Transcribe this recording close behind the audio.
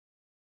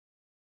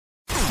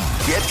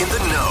in the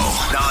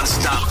know,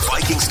 non-stop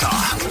Vikings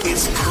talk.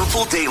 It's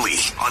Purple Daily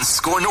on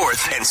Score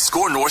North and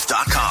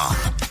ScoreNorth.com.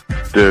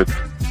 Dude,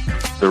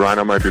 the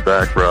Rhino might be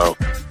back, bro.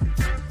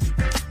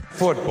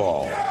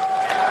 Football.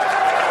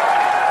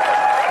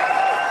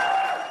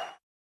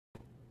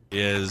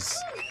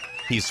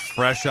 He's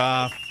fresh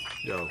off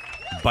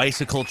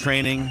bicycle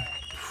training.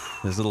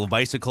 His little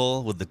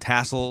bicycle with the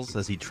tassels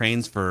as he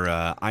trains for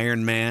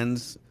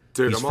Ironmans.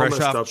 Dude, he's I'm fresh all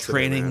messed off up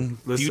training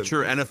today,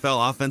 future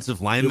NFL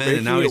offensive linemen, You're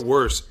and now making he's it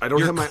worse. I don't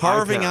you're have my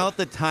carving iPad. out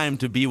the time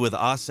to be with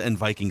us and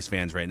Vikings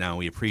fans right now.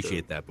 We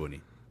appreciate that,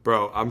 Booney.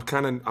 Bro, I don't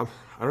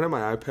have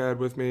my iPad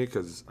with me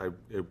because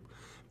it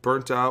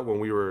burnt out when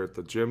we were at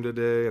the gym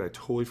today, and I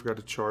totally forgot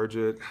to charge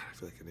it. I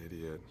feel like an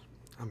idiot.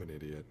 I'm an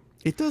idiot.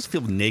 It does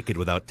feel naked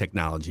without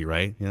technology,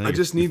 right? You know, I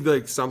just need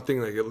like something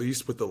like at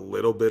least with a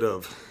little bit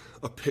of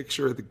a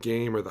picture of the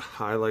game or the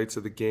highlights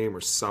of the game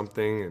or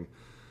something, and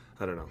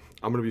I don't know.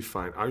 I'm going to be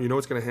fine. You know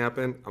what's going to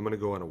happen? I'm going to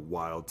go on a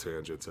wild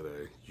tangent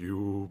today.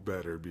 You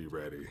better be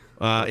ready.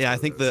 I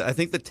think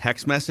the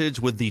text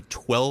message with the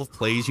 12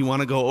 plays you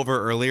want to go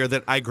over earlier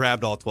that I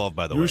grabbed all 12,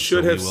 by the way. You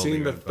should have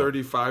seen the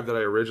 35 that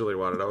I originally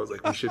wanted. I was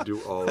like, we should do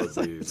all of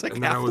these. Like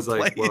and then I was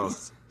like, plays. well,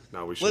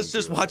 no, we should. Let's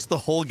just watch the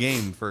whole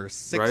game for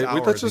 6 right?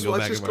 hours.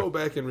 Let's just go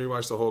back and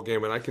rewatch the whole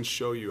game, and I can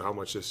show you how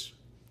much this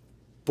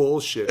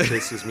bullshit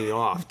pisses me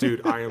off.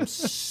 Dude, I am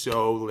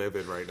so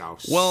livid right now.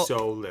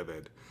 So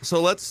livid. So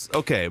by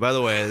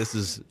the way, this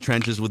is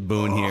Trenches with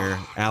Boone here.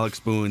 Alex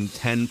Boone,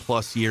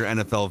 10-plus year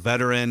NFL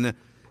veteran.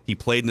 He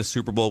played in the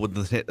Super Bowl with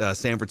the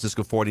San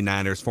Francisco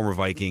 49ers, former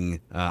Viking.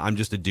 I'm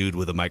just a dude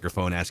with a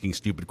microphone asking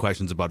stupid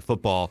questions about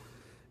football.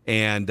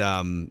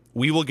 And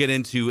we will get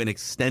into an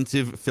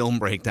extensive film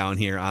breakdown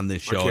here on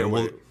this show. I can't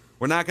wait.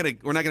 We're not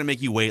gonna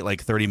make you wait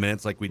like 30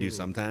 minutes like we do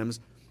sometimes.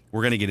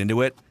 We're gonna get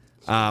into it.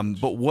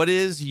 But what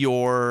is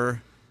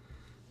your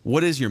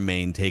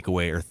main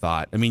takeaway or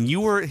thought? I mean,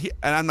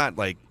 and I'm not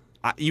like,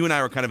 you and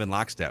I were kind of in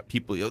lockstep.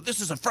 People,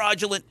 this is a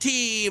fraudulent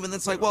team. And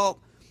it's like, well,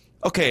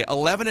 okay,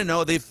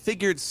 11-0. They've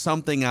figured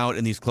something out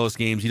in these close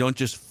games. You don't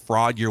just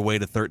fraud your way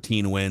to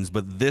 13 wins.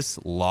 But this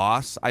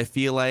loss, I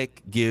feel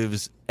like,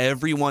 gives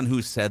everyone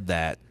who said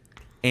that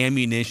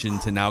ammunition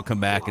to now come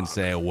back and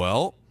say,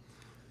 well,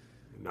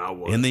 now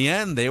what? In the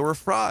end, they were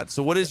fraud.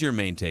 So what is your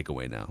main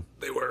takeaway now?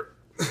 They were.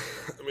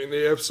 I mean,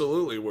 they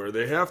absolutely were.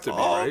 They have to be,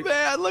 right? Oh,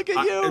 man, look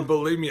at you. And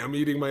believe me, I'm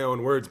eating my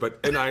own words.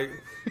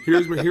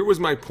 Here was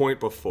my point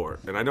before,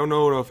 and I don't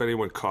know if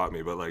anyone caught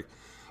me, but like,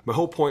 my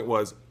whole point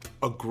was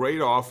a great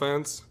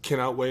offense can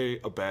outweigh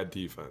a bad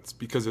defense,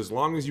 because as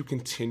long as you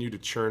continue to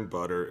churn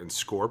butter and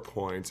score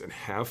points and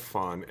have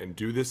fun and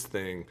do this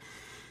thing,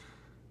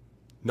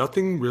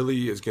 nothing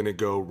really is going to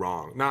go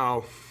wrong.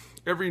 Now,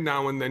 every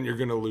now and then you're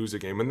going to lose a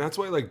game. And that's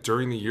why, like,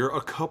 during the year,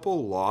 a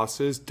couple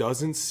losses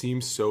doesn't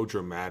seem so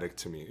dramatic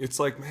to me. It's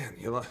like, man,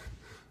 you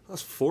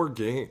lost 4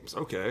 games.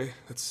 Okay.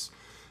 It's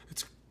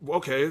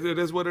okay. It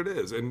is what it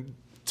is. And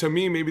to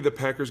me, maybe the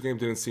Packers game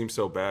didn't seem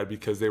so bad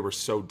because they were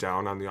so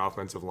down on the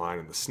offensive line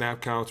and the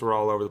snap counts were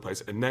all over the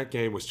place. And that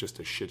game was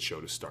just a shit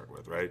show to start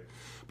with, right?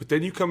 But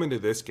then you come into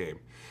this game,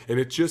 and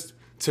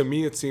to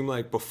me, it seemed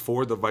like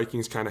before the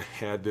Vikings kind of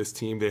had this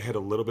team, they had a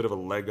little bit of a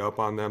leg up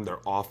on them. Their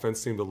offense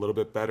seemed a little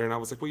bit better. And I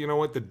was like, well, you know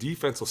what? The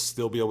defense will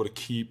still be able to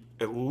keep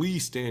at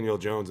least Daniel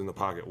Jones in the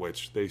pocket,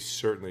 which they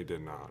certainly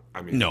did not.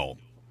 I mean, no.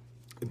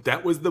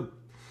 That was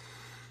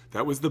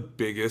the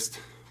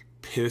biggest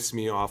piss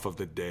me off of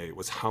the day,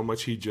 was how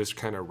much he just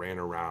kind of ran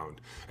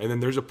around. And then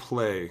there's a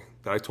play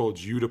that I told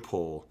you to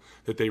pull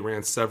that they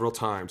ran several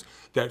times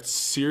that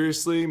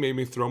seriously made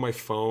me throw my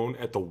phone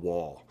at the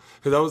wall.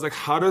 Because I was like,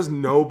 how does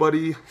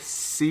nobody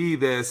see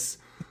this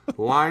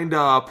lined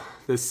up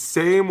the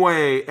same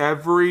way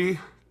every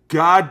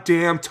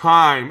goddamn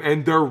time?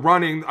 And they're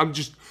running.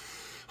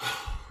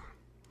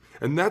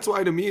 And that's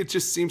why, to me, it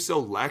just seems so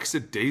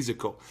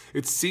lackadaisical.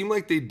 It seemed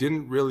like they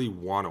didn't really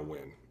want to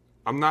win.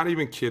 I'm not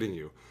even kidding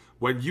you.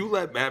 When you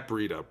let Matt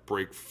Breida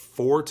break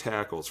 4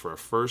 tackles for a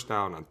first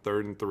down on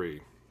 3rd and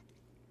 3,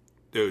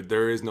 dude,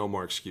 there is no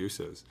more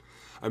excuses.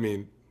 I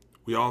mean,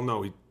 we all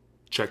know he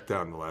checked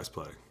down the last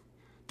play.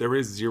 There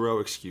is zero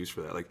excuse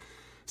for that. Like,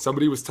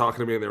 somebody was talking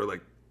to me and they were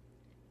like,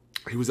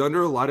 he was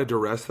under a lot of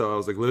duress, though. I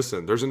was like,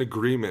 listen, there's an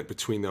agreement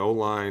between the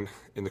O-line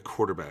and the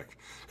quarterback.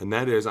 And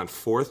that is, on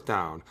 4th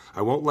down,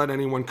 I won't let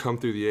anyone come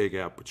through the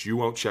A-gap, but you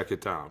won't check it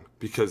down.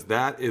 Because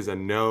that is a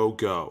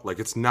no-go. Like,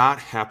 it's not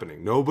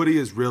happening. Nobody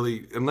is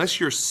really,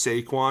 unless you're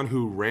Saquon,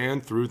 who ran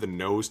through the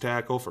nose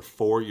tackle for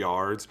 4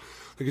 yards.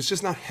 Like, it's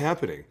just not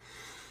happening.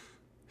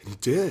 And he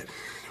did.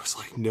 It was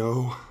like,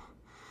 no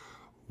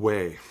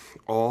way.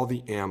 All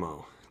the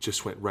ammo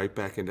just went right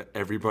back into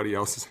everybody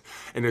else's.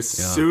 And as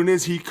soon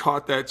as he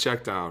caught that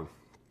check down,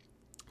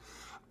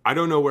 I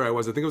don't know where I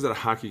was. I think it was at a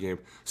hockey game.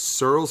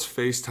 Sirles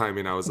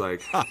FaceTiming. I was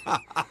like,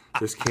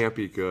 this can't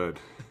be good.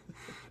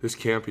 This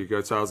can't be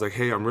good. So I was like,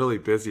 hey, I'm really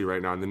busy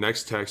right now. And the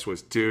next text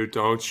was, dude,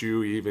 don't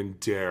you even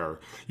dare.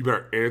 You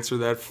better answer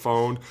that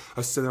phone.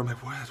 I said, I'm like,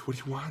 what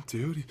do you want,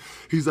 dude?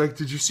 He's like,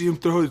 did you see him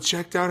throw the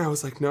check down? I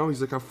was like, no. He's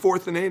like, on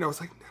 4th and 8. I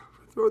was like,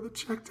 no. throw the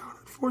check down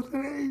on 4th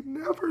and 8.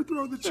 Never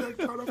throw the check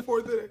down on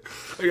 4th and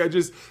 8. Like, I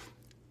just...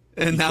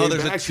 And now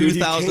there's a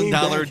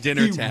 $2,000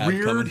 dinner tab coming.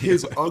 He reared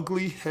his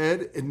ugly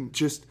head in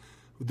just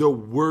the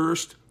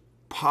worst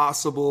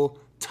possible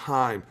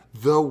time.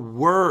 The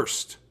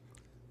worst.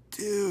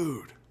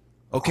 Dude.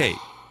 Okay,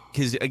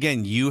 because,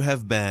 again, you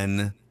have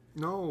been...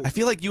 No. I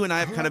feel like you and I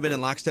have kind of been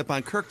in lockstep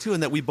on Kirk, too,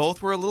 and that we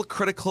both were a little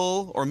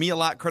critical, or me a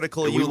lot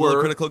critical, you a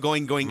little critical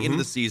going into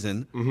the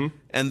season. Mm-hmm.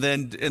 And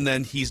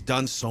then he's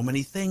done so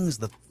many things,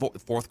 the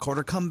fourth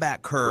quarter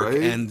comeback, Kirk.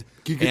 Right? And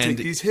you can take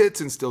these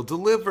hits and still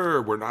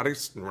deliver. We're not.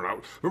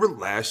 Remember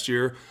last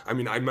year? I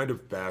mean, I might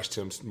have bashed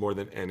him more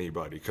than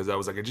anybody because I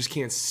was like, I just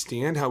can't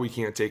stand how he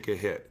can't take a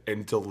hit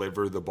and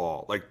deliver the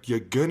ball. Like, you're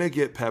gonna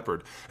get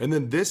peppered. And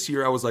then this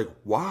year, I was like,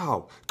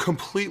 wow,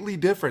 completely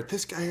different.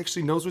 This guy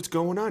actually knows what's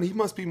going on. He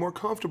must be more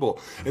comfortable.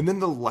 And then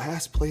the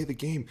last play of the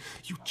game,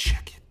 you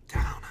check it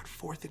down on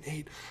 4th and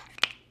 8.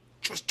 I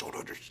just don't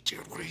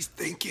understand what he's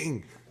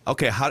thinking.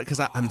 Okay, how? Because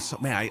I'm so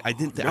man. I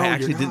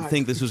actually didn't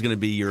think this was going to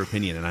be your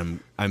opinion, and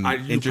I'm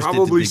interested. You're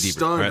probably to dig deeper,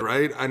 stunned,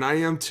 right? And I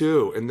am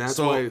too, and that's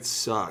why it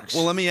sucks.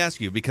 Well, let me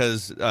ask you,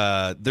 because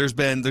there's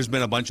been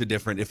a bunch of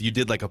different. If you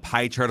did like a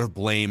pie chart of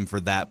blame for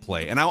that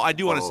play, and I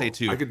do want to say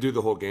too. I could do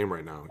the whole game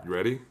right now. You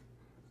ready?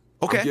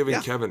 Okay.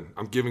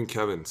 I'm giving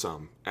Kevin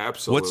some.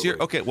 Absolutely. What's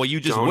your okay? Well,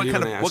 you just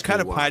what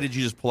kind of pie did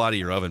you just pull out of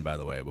your oven, by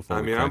the way? Before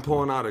I'm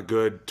pulling out a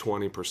good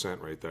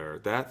 20% right there.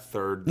 That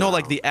third. No,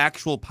 like the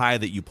actual pie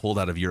that you pulled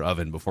out of your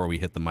oven before we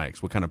hit the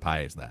mics. What kind of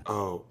pie is that?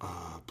 Oh,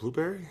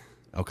 blueberry.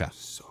 Okay.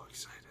 So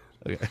excited.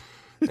 Okay.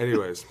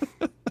 Anyways,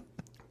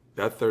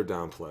 that third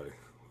down play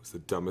was the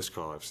dumbest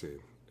call I've seen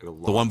in a long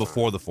time. The one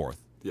before the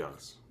fourth.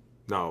 Yes.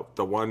 No,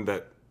 the one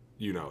that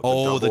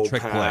the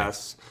trick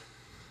pass.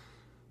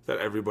 That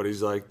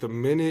everybody's like, the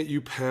minute you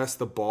pass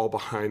the ball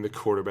behind the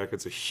quarterback,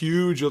 it's a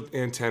huge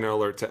antenna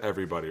alert to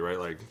everybody, right?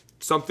 Like,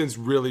 something's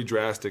really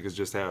drastic has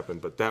just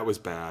happened, but that was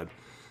bad.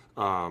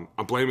 I'm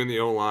blaming the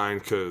O-line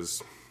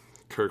because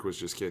Kirk was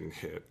just getting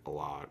hit a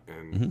lot.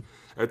 And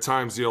at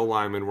times, the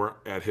O-linemen were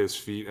at his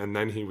feet, and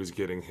then he was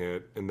getting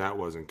hit, and that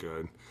wasn't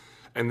good.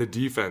 And the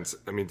defense,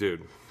 I mean,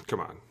 dude, come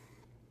on.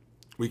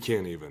 We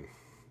can't even.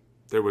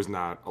 There was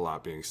not a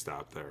lot being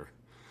stopped there.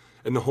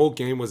 And the whole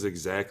game was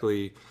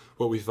exactly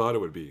what we thought it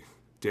would be.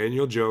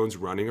 Daniel Jones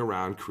running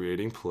around,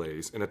 creating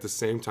plays, and at the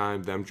same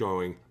time, them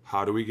going,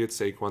 how do we get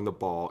Saquon the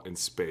ball in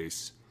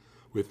space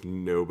with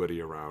nobody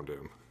around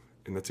him?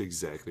 And that's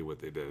exactly what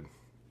they did.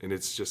 And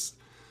it's just,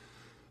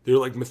 they're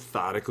like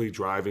methodically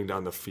driving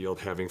down the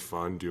field, having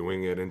fun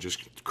doing it, and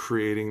just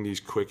creating these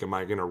quick, am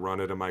I going to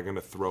run it, am I going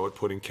to throw it,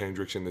 putting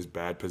Kendricks in these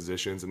bad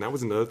positions. And that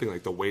was another thing,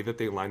 like the way that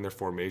they lined their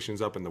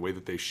formations up and the way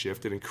that they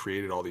shifted and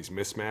created all these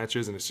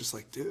mismatches. And it's just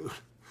like, dude,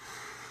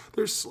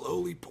 they're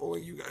slowly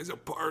pulling you guys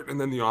apart. And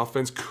then the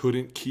offense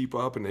couldn't keep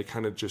up, and they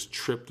kind of just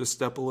tripped a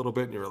step a little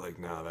bit. And you were like,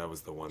 nah, that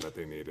was the one that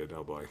they needed.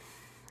 Oh, boy.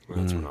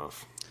 That's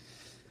rough.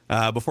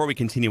 Before we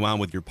continue on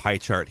with your pie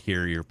chart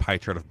here, your pie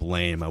chart of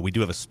blame, we do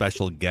have a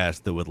special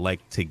guest that would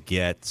like to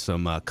get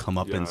some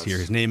comeuppance here.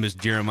 His name is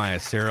Jeremiah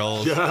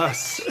Sirles.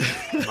 Yes.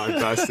 My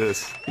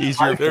bestest. He's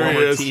your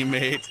former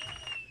teammate.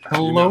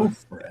 Hello,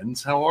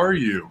 friends. How are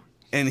you?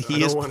 And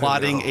he is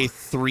plotting a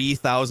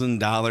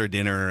 $3,000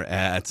 dinner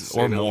at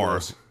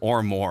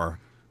or more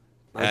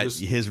at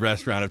his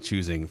restaurant of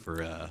choosing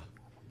for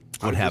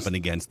what happened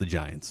against the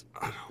Giants.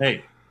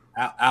 Hey,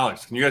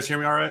 Alex, can you guys hear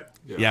me all right?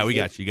 Yeah, we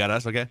got you. You got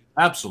us, okay?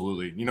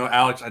 Absolutely. You know,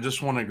 Alex, I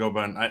just want to go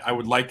back. I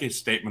would like a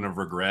statement of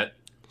regret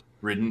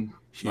written.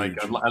 Like,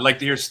 I'd like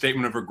to hear a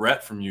statement of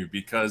regret from you,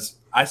 because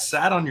I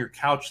sat on your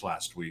couch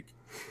last week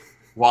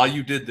while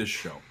you did this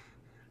show.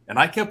 And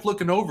I kept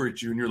looking over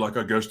at you, and you're like,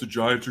 I guess the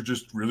Giants are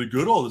just really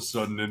good all of a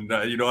sudden. And,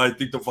 I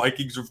think the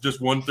Vikings have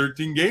just won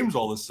 13 games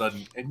all of a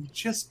sudden. And you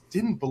just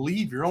didn't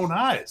believe your own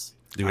eyes.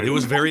 Dude, it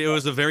was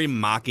a very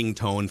mocking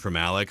tone from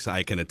Alex.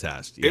 I can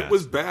attest. Yes. It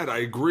was bad. I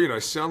agree. And I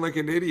sound like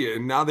an idiot.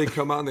 And now they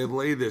come out and they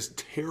lay this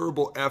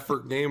terrible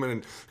effort game.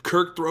 And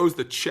Kirk throws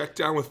the check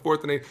down with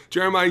 4th and 8.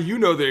 Jeremiah, you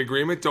know the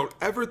agreement. Don't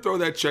ever throw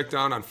that check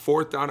down on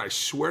 4th down. I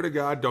swear to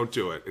God, don't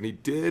do it. And he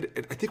did.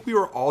 And I think we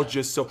were all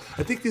just I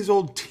think his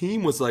old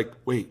team was like,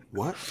 wait,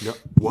 what? No,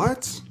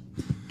 what?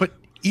 But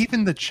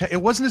even the check,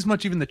 it wasn't as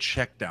much even the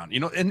check down,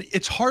 and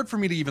it's hard for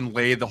me to even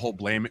lay the whole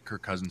blame at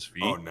Kirk Cousins'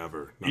 feet. Oh,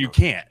 never. No. You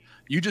can't.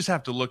 You just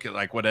have to look at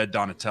like what Ed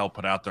Donatel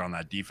put out there on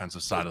that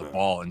defensive side of the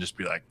ball and just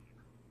be like,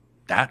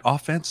 that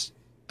offense,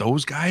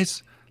 those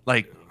guys,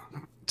 like,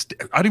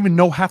 I don't even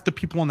know half the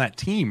people on that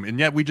team. And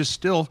yet we just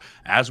still,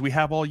 as we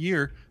have all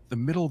year, the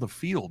middle of the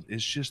field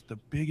is just the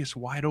biggest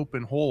wide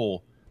open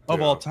hole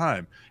of all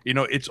time.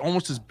 It's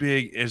almost as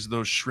big as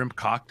those shrimp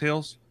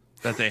cocktails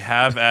that they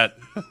have at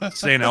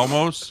St.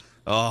 Elmo's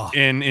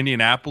in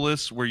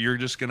Indianapolis, where you're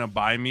just going to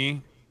buy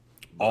me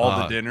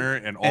all the dinner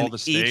and all the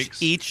steaks.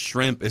 Each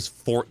shrimp is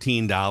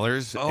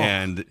 $14,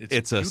 and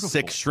it's a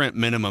 6 shrimp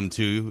minimum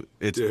too.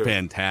 It's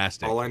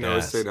fantastic. All I know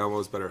is St.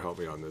 Elmo's better help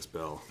me on this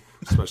bill,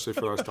 especially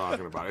for what I was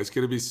talking about. It's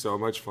going to be so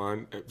much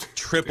fun.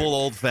 Triple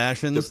old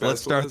fashions.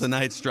 Let's start the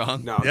night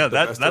strong. No, yeah,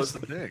 that's the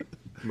thing.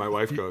 My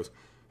wife goes,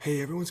 hey,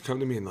 everyone's come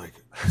to me and like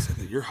said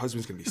that your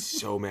husband's gonna be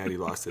so mad he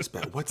lost this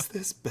bet. What's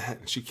this bet?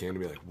 And she came to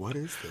me like, what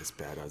is this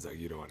bet? I was like,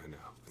 you don't want to know.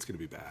 It's gonna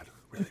be bad,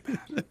 really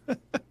bad.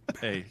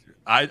 Hey,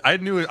 I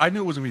knew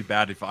it was gonna be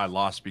bad if I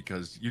lost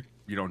because you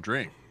don't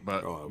drink.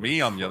 But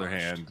me, on the other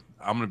hand,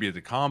 I'm gonna be at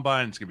the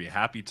combine. It's gonna be a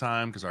happy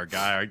time because our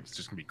guy is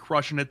just gonna be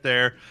crushing it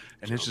there,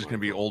 and it's just gonna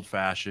be old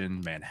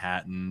fashioned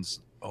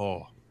Manhattans.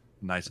 Oh,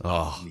 nice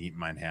neat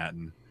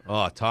Manhattan.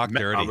 Oh, talk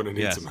dirty. I'm gonna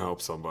need some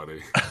help,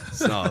 somebody.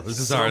 No, this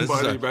is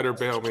somebody better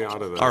bail me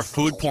out of this. Our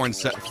food porn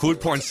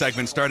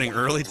segment starting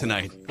early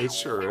tonight. It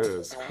sure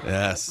is.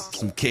 Yes,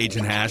 some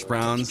Cajun hash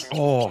browns.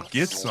 Oh,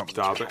 get some.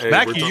 Stop it. Hey,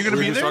 Mackie, you gonna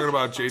be We're there? talking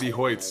about JD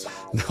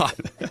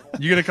Hoyts.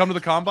 You gonna come to the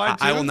combine?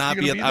 Too? I will not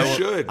be. You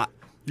should.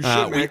 You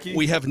should, Mackie.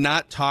 We have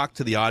not talked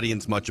to the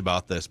audience much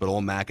about this, but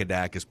old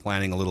Macadac is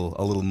planning a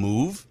little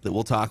move that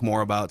we'll talk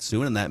more about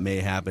soon, and that may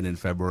happen in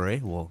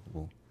February.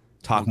 We'll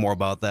talk more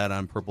about that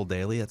on Purple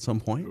Daily at some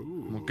point.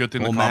 Well, good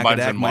thing the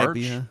combine's in March.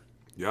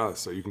 Yeah,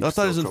 so you can. I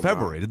thought it was in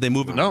February. Down. Did they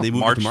move it? No, they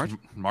moved it to March.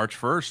 March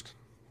 1st.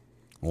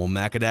 Old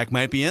Macadac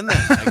might be in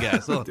there, I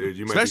guess. Dude,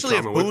 you might be especially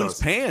if coming with Boone's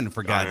us. paying,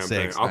 for God's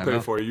sakes. I'll pay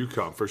for you.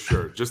 Come for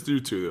sure. Just you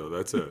two though.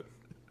 That's it.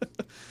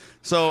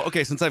 So,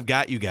 okay, since I've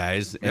got you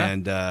guys,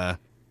 and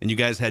you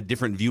guys had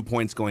different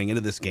viewpoints going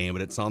into this game,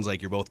 but it sounds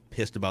like you're both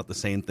pissed about the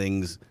same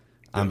things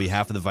on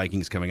behalf of the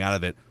Vikings coming out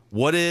of it.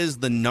 What is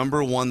the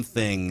number one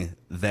thing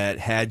that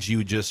had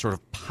you just sort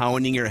of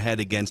pounding your head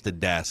against a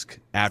desk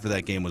after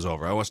that game was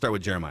over? I want to start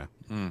with Jeremiah.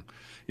 You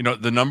know,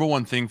 the number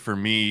one thing for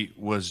me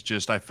was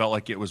just I felt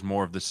like it was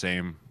more of the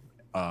same.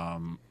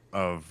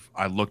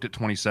 I looked at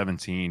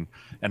 2017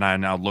 and I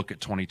now look at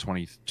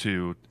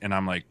 2022 and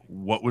I'm like,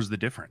 what was the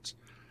difference?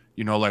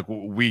 You know, like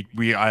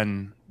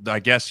I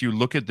guess you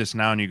look at this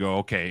now and you go,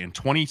 okay, in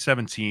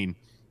 2017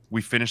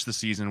 we finished the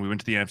season, we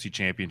went to the NFC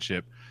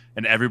Championship,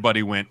 and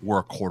everybody went, we're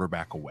a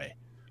quarterback away.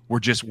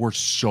 We're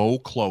so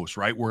close,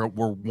 right? We're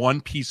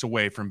one piece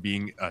away from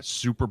being a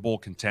Super Bowl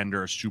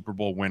contender, a Super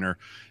Bowl winner,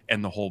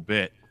 and the whole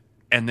bit.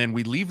 And then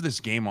we leave this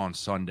game on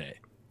Sunday,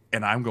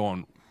 and I'm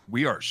going,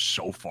 we are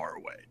so far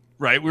away,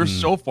 right? We're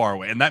so far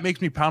away. And that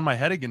makes me pound my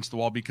head against the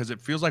wall because it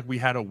feels like we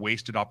had a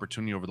wasted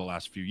opportunity over the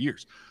last few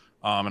years.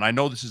 And I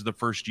know this is the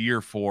first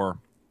year for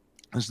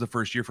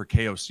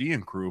KOC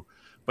and crew,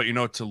 but you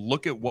know, to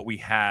look at what we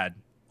had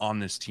on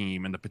this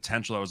team and the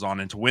potential that was on,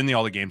 and to win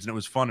all the games, and it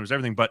was fun, it was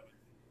everything, but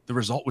the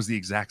result was the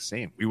exact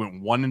same. We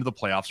went one into the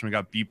playoffs and we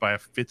got beat by a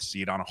 5th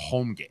seed on a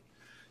home game,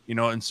 you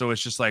know? And so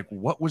it's just like,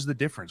 what was the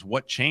difference?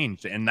 What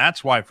changed? And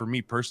that's why, for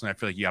me personally, I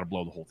feel like you got to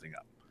blow the whole thing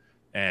up.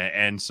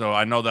 And so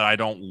I know that I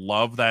don't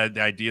love that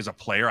the idea as a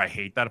player. I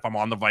hate that if I'm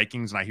on the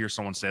Vikings and I hear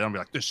someone say that, I'll be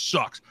like, this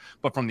sucks.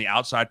 But from the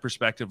outside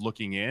perspective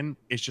looking in,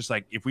 it's just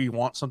like, if we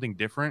want something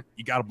different,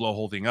 you got to blow the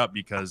whole thing up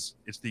because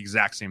it's the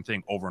exact same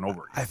thing over and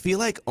over again. I feel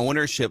like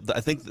ownership, I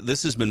think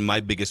this has been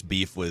my biggest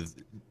beef with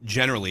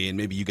generally, and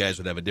maybe you guys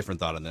would have a different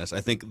thought on this.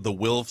 I think the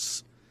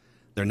Wilfs,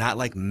 they're not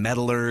like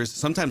meddlers,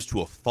 sometimes to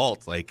a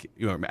fault. Like,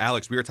 you know,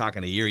 Alex, we were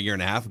talking a year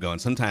and a half ago,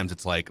 and sometimes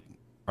it's like,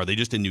 are they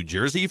just in New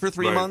Jersey for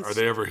 3 months? Are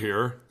they ever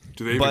here?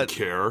 Do they even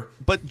care?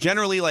 But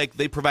generally, like,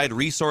 they provide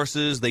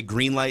resources. They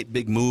greenlight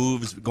big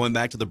moves, going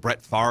back to the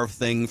Brett Favre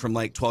thing from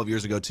like 12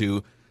 years ago,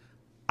 too.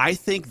 I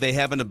think they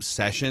have an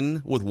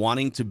obsession with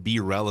wanting to be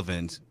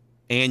relevant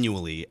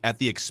annually at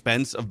the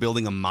expense of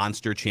building a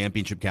monster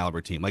championship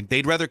caliber team. Like,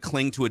 they'd rather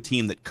cling to a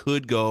team that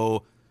could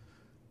go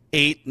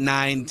 8,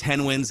 9,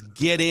 10 wins,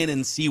 get in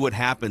and see what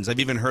happens. I've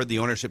even heard the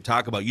ownership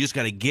talk about, you just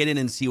got to get in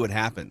and see what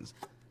happens.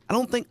 I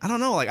don't think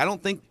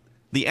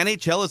the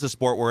NHL is a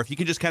sport where if you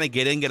can just kind of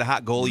get in, get a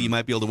hot goalie, you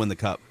might be able to win the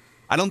cup.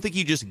 I don't think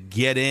you just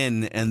get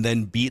in and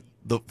then beat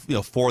the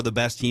 4 of the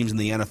best teams in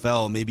the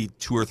NFL, maybe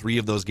 2 or 3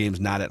 of those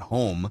games not at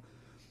home.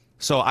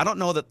 So I don't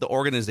know that the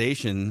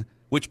organization,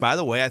 which, by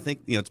the way, I think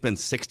it's been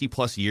 60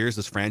 plus years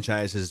this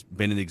franchise has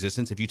been in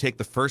existence. If you take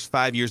the first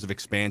 5 years of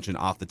expansion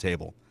off the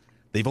table,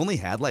 they've only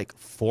had like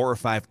 4 or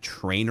 5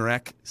 train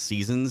wreck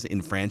seasons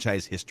in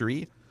franchise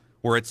history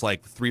where it's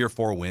like 3 or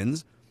 4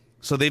 wins.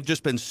 So they've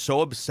just been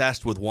so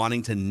obsessed with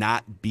wanting to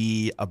not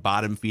be a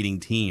bottom-feeding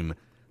team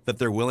that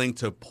they're willing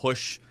to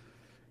push,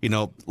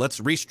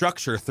 let's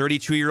restructure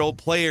 32-year-old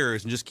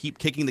players and just keep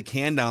kicking the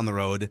can down the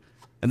road.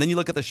 And then you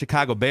look at the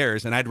Chicago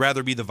Bears, and I'd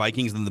rather be the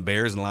Vikings than the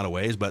Bears in a lot of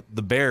ways, but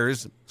the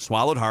Bears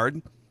swallowed hard.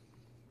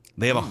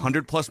 They have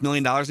 $100+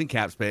 million in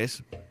cap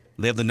space.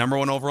 They have the number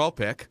 1 overall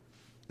pick.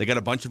 They got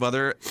a bunch of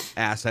other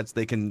assets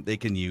they can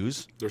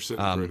use. They're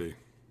sitting pretty.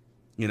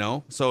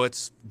 So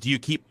do you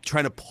keep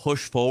trying to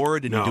push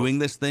forward and doing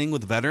this thing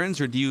with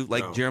veterans, or do you,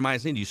 like Jeremiah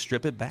saying, do you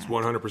strip it back? It's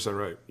 100%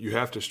 right. You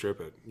have to strip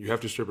it. You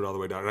have to strip it all the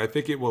way down. And I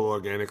think it will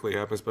organically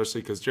happen,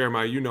 especially because,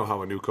 Jeremiah, you know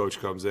how a new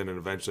coach comes in and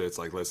eventually it's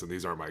like, listen,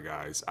 these aren't my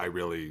guys. I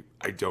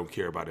don't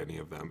care about any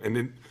of them. And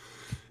then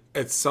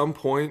at some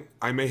point,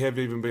 I may have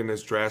even been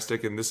as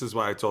drastic, and this is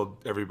why I told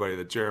everybody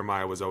that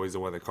Jeremiah was always the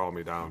one that calmed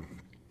me down.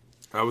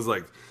 I was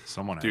like,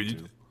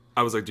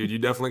 dude, you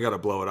definitely got to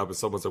blow it up. And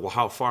someone's like, well,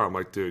 how far? I'm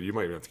like, dude, you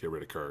might even have to get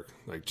rid of Kirk.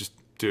 Like, just,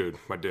 dude,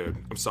 my dude,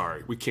 I'm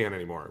sorry. We can't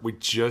anymore. We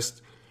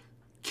just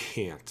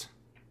can't.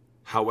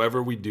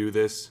 However we do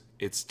this,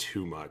 it's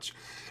too much.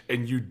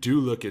 And you do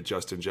look at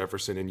Justin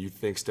Jefferson and you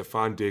think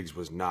Stephon Diggs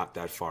was not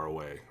that far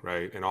away,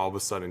 right? And all of a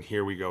sudden,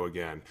 here we go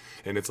again.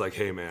 And it's like,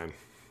 hey, man,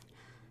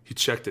 he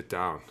checked it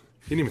down.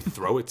 He didn't even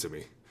throw it to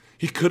me.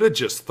 He could have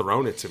just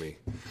thrown it to me.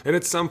 And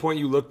at some point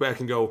you look back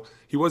and go,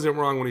 he wasn't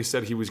wrong when he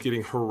said he was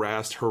getting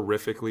harassed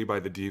horrifically by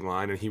the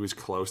D-line and he was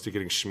close to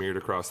getting smeared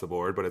across the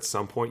board. But at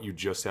some point you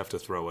just have to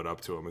throw it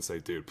up to him and say,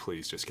 dude,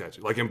 please just catch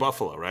it. Like in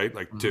Buffalo, right?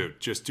 Like, dude,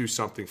 just do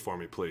something for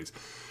me, please.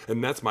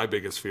 And that's my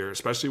biggest fear,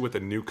 especially with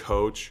a new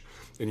coach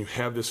and you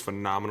have this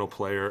phenomenal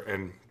player.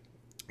 And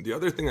the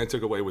other thing I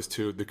took away was,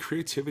 too, the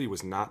creativity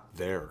was not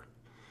there.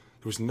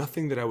 There was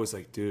nothing that I was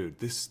like, dude,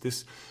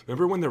 this.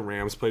 Remember when the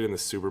Rams played in the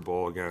Super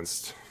Bowl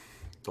against –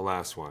 the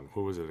last one?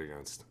 Who was it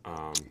against?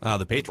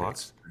 The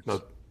Patriots.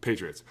 No,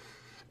 Patriots.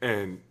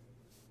 And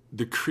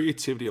the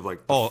creativity of like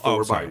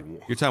sorry.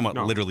 You're talking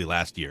about literally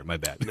last year. My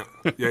bad. No.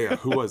 Yeah.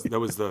 Who was that?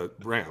 Was the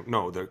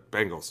the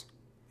Bengals.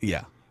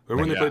 Yeah.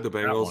 Remember when they played the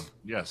Bengals?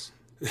 Yes.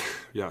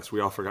 Yes,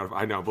 we all forgot.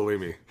 I know, believe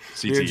me.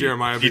 CTE. Me and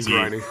Jeremiah have been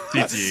grinding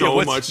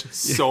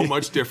so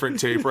much different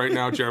tape right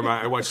now.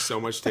 Jeremiah, I watched so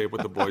much tape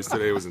with the boys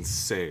today. It was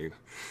insane.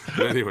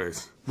 But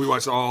anyways, we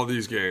watched all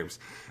these games,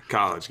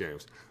 college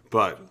games.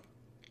 But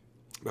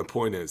my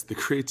point is, the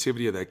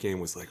creativity of that game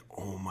was like,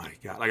 oh my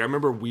God. Like, I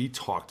remember we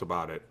talked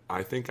about it,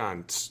 I think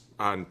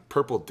on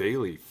Purple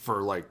Daily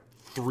for like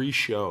 3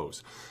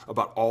 shows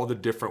about all the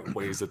different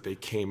ways that they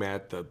came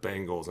at the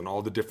Bengals and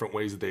all the different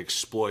ways that they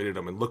exploited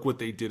them. And look what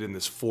they did in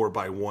this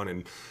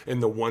 4x1.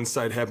 And the one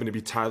side happened to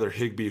be Tyler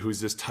Higbee,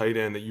 who's this tight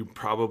end that you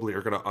probably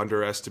are going to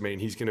underestimate.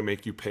 And he's going to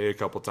make you pay a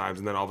couple times.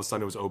 And then all of a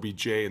sudden it was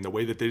OBJ, and the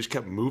way that they just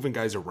kept moving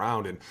guys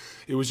around. And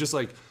it was just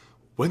like,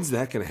 when's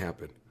that going to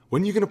happen?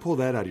 When are you going to pull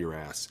that out of your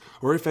ass?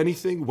 Or if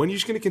anything, when are you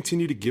just going to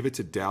continue to give it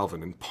to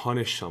Dalvin and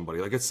punish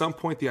somebody? Like at some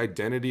point, the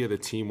identity of the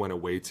team went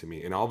away to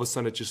me. And all of a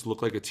sudden, it just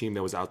looked like a team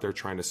that was out there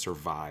trying to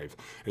survive.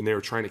 And they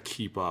were trying to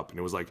keep up. And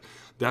it was like,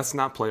 that's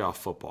not playoff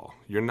football.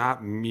 You're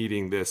not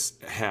meeting this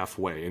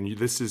halfway. And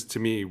this is, to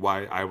me,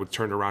 why I would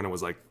turn around and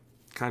was like,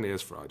 kind of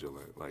is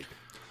fraudulent. Like,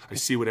 I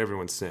see what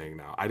everyone's saying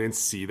now. I didn't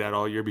see that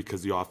all year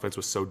because the offense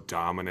was so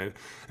dominant.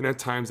 And at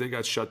times they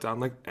got shut down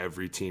like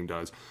every team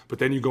does. But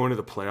then you go into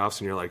the playoffs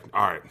and you're like,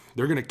 all right,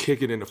 they're going to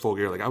kick it into full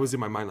gear. Like I was in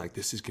my mind like,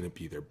 this is going to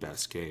be their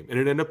best game. And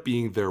it ended up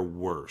being their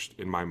worst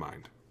in my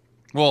mind.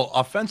 Well,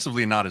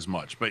 offensively, not as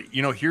much. But,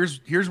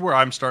 here's where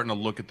I'm starting to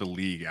look at the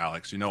league,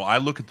 Alex. I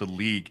look at the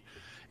league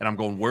and I'm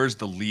going, where's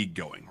the league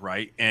going,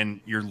 right?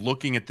 And you're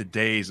looking at the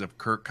days of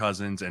Kirk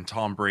Cousins and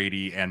Tom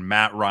Brady and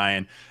Matt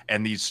Ryan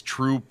and these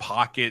true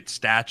pocket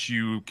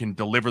statue can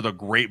deliver the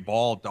great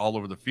ball all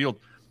over the field.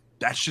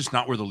 That's just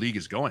not where the league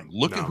is going.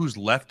 Look at who's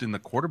left in the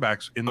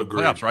quarterbacks in the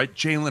playoffs, right?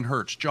 Jalen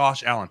Hurts,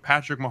 Josh Allen,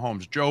 Patrick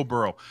Mahomes, Joe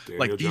Burrow.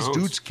 Daniel these Jones.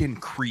 dudes can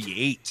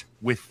create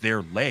with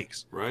their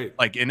legs. Right.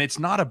 And it's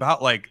not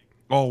about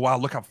oh wow,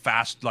 look how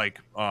fast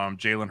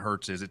Jalen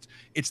Hurts is.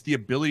 It's the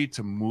ability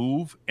to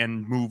move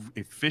and move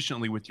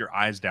efficiently with your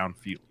eyes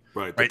downfield.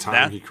 Right. The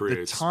time he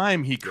creates. The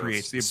time he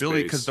creates, the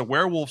ability, because the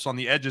werewolves on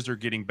the edges are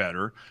getting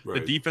better. Right.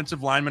 The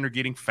defensive linemen are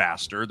getting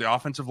faster. The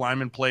offensive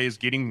lineman play is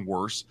getting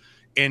worse.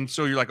 And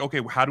so you're like, okay,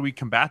 well, how do we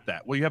combat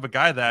that? Well, you have a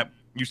guy that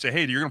you say,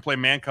 hey, you're going to play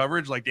man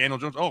coverage like Daniel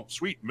Jones. Oh,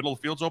 sweet. Middle of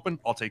the field's open.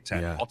 I'll take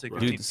 10. Yeah. I'll take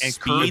Right. 15. And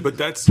Speed,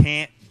 Kirk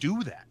can't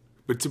do that.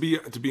 But to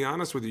be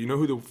honest with you,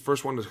 who the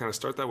first one to kind of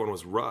start that one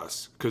was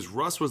Russ. Because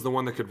Russ was the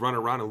one that could run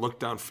around and look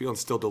downfield and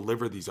still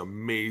deliver these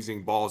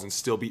amazing balls and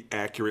still be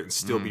accurate and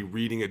still be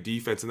reading a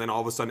defense. And then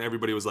all of a sudden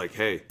everybody was like,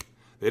 hey,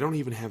 they don't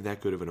even have that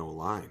good of an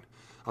O-line.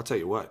 I'll tell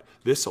you what,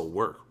 this will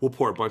work. We'll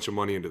pour a bunch of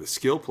money into the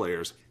skill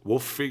players. We'll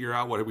figure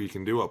out what we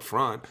can do up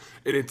front.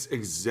 And it's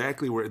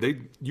exactly where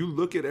you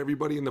look at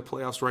everybody in the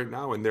playoffs right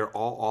now, and they're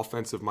all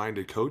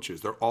offensive-minded coaches.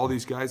 They're all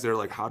these guys that are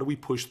like, how do we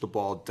push the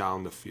ball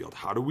down the field?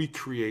 How do we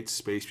create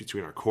space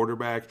between our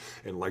quarterback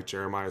and, like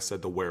Jeremiah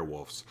said, the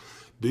werewolves?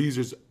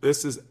 This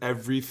is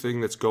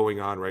everything that's going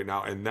on right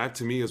now. And that,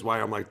 to me, is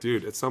why I'm like,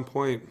 dude, at some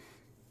point –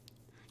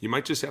 you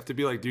might just have to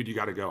be like, dude, you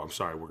got to go. I'm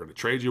sorry. We're going to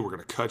trade you. We're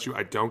going to cut you.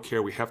 I don't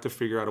care. We have to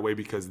figure out a way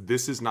because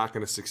this is not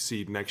going to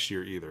succeed next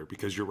year either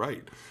because you're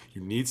right.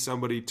 You need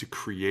somebody to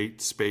create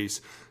space,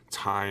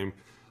 time.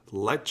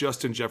 Let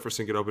Justin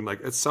Jefferson get open.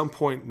 Like at some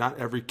point, not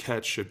every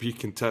catch should be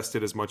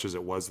contested as much as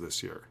it was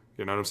this year.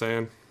 You know what I'm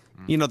saying?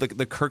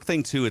 The Kirk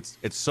thing too, it's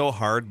so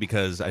hard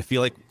because I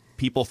feel like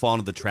people fall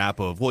into the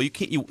trap of, well, you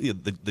can't,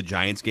 the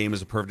Giants game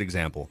is a perfect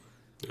example.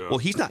 Yeah. Well,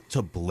 he's not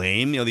to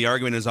blame. The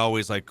argument is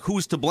always like,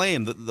 who's to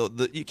blame?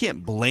 You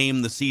can't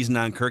blame the season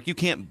on Kirk. You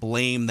can't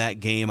blame that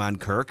game on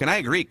Kirk. And I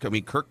agree. I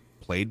mean, Kirk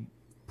played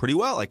pretty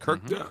well. Like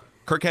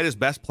Kirk had his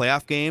best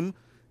playoff game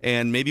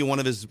and maybe one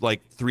of his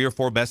 3 or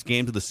 4 best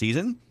games of the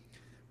season.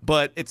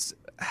 But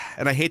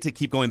and I hate to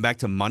keep going back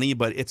to money,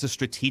 but it's a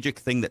strategic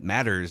thing that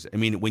matters. I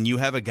mean, when you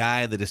have a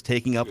guy that is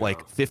taking up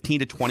 15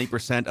 to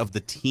 20% of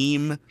the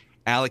team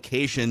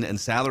allocation and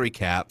salary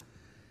cap,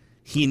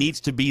 he needs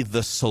to be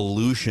the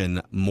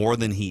solution more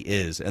than he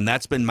is, and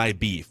that's been my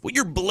beef. Well,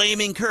 you're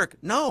blaming Kirk.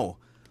 No,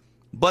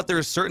 but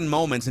there's certain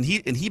moments, and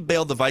he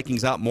bailed the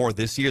Vikings out more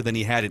this year than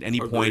he had at any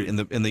point in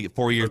the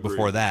 4 years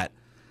before that.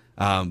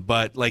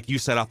 But like you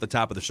said off the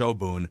top of the show,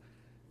 Boone,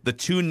 the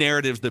two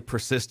narratives that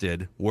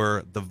persisted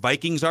were the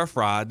Vikings are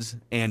frauds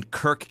and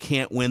Kirk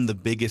can't win the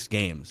biggest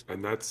games.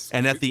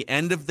 And at the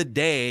end of the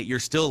day, you're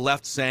still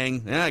left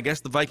saying, I guess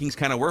the Vikings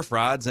kind of were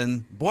frauds.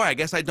 And boy, I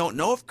guess I don't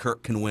know if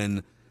Kirk can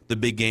win the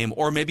big game.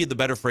 Or maybe the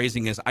better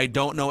phrasing is, I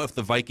don't know if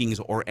the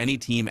Vikings or any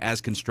team as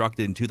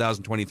constructed in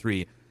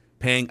 2023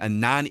 paying a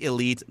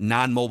non-elite,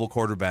 non-mobile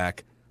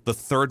quarterback the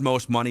third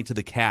most money to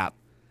the cap.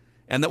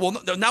 And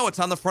now it's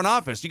on the front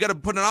office. You got to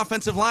put an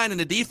offensive line and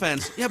a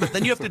defense. Yeah, but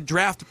then you have to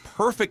draft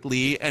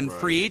perfectly, and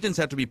free agents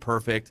have to be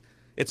perfect.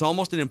 It's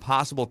almost an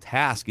impossible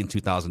task in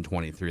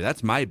 2023.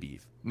 That's my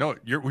beef. No,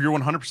 you're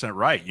 100%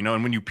 right.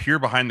 And when you peer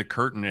behind the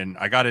curtain, and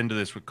I got into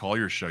this with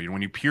Collier's show,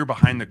 when you peer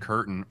behind the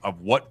curtain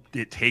of what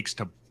it takes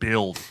to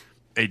build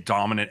a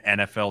dominant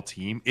NFL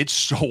team, it's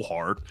so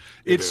hard.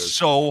 It's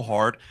so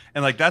hard.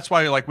 And that's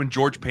why when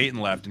George Payton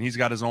left, and he's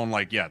got his own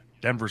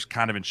Denver's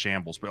kind of in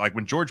shambles. But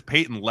when George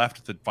Payton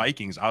left the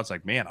Vikings, I was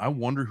like, man, I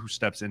wonder who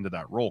steps into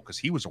that role, because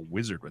he was a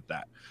wizard with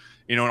that.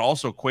 And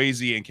also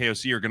Kwesi and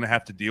KOC are going to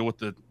have to deal with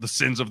the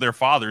sins of their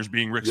fathers,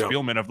 being Rick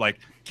Spielman, of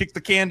kick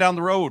the can down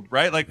the road,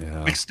 right?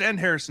 Extend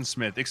Harrison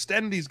Smith,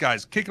 extend these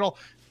guys, kick it all.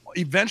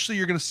 Eventually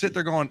you're going to sit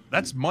there going,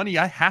 that's money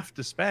I have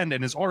to spend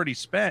and is already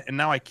spent, and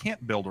now I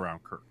can't build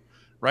around Kirk.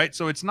 Right.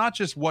 So it's not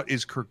just what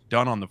is Kirk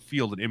done on the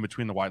field and in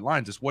between the white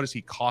lines. It's what is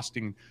he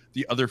costing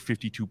the other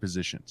 52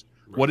 positions?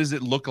 Right. What does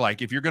it look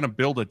like? If you're going to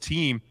build a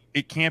team,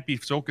 it can't be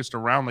focused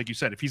around, like you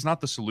said, if he's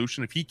not the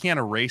solution, if he can't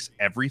erase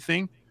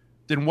everything,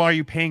 then why are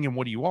you paying him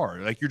what you are?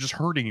 You're just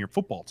hurting your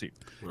football team.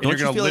 Right. And you're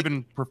going to live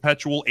in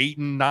perpetual 8-9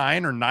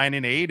 or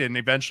 9-8, and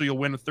eventually you'll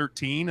win a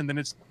 13, and then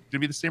it's going to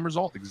be the same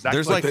result.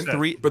 Exactly.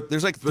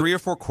 There's three or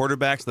four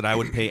quarterbacks that I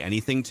would pay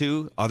anything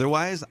to.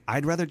 Otherwise,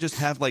 I'd rather just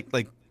have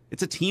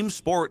it's a team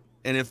sport.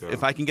 And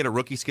if I can get a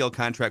rookie scale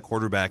contract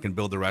quarterback and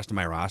build the rest of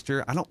my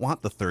roster, I don't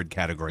want the third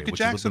category, which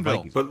is the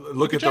Vikings. But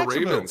look at the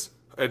Ravens.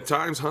 At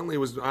times, Huntley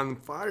was on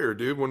fire,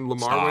 dude, when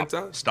Lamar went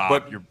down.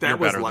 But you're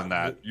better than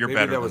that. You're better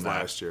than that. That was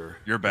last year.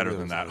 You're better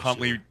than that.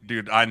 Huntley,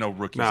 dude, I know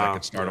rookies that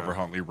can start over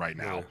Huntley right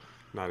now.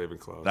 Not even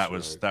close. That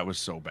was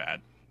so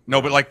bad.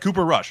 No, but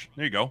Cooper Rush.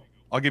 There you go.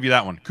 I'll give you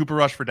that one. Cooper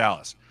Rush for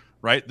Dallas.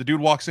 Right? The dude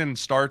walks in and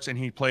starts, and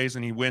he plays,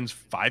 and he wins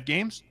 5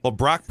 games. Well,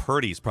 Brock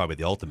Purdy's probably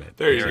the ultimate.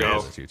 There you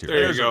go.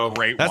 There you go.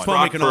 Great That's one.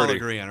 one we can all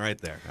agree on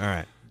right there. All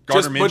right.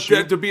 But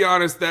to be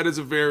honest, that is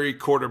a very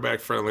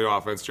quarterback-friendly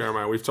offense,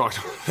 Jeremiah. We've talked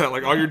about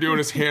that. All you're doing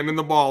is handing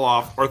the ball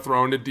off or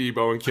throwing to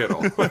Debo and Kittle.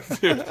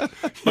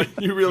 Dude,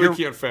 you really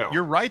can't fail.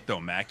 You're right,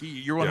 though, Mackie.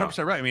 You're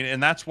 100% right. I mean,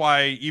 and that's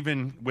why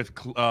even with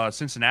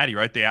Cincinnati,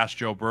 right, they asked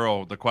Joe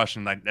Burrow the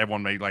question that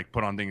everyone may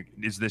put on,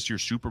 is this your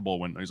Super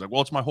Bowl win? He's like,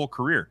 well, it's my whole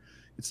career.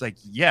 It's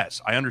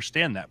yes, I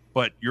understand that,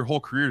 but your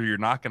whole career, you're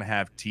not going to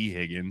have T.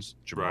 Higgins,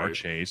 Jamar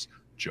Chase,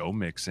 Joe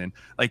Mixon.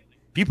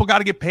 People got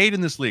to get paid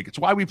in this league. It's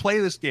why we play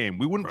this game.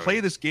 We wouldn't play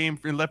this game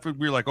if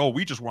we were oh,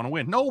 we just want to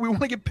win. No, we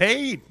want to get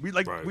paid. We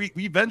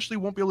eventually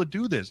won't be able to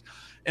do this.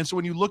 And so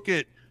when you look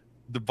at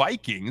the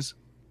Vikings,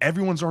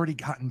 everyone's already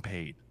gotten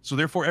paid. So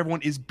therefore,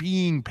 everyone is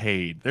being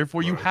paid.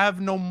 Therefore, you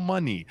have no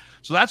money.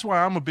 So that's why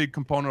I'm a big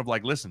component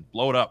of listen,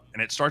 blow it up.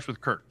 And it starts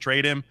with Kirk.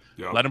 Trade him.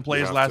 Yep, let him play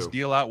his last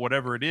deal out,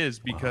 whatever it is,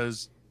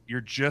 because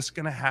you're just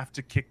going to have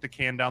to kick the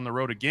can down the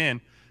road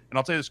again. And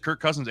I'll tell you this, Kirk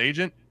Cousins'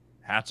 agent,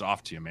 hats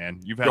off to you, man.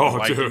 You've had the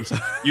Vikings.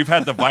 You've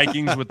had the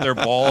Vikings with their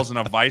balls and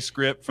a vice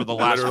grip for the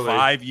last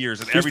 5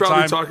 years. And he's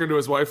probably talking to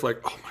his wife oh my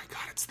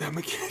God, it's them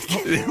again.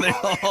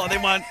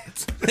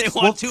 they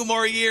want 2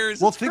 more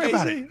years. Well, think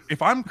about it.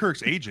 If I'm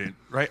Kirk's agent,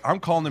 right, I'm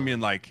calling him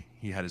in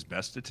he had his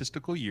best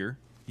statistical year.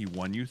 He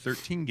won you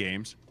 13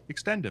 games.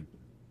 Extend him.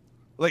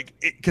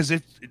 Because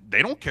if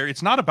they don't care,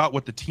 it's not about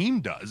what the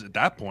team does at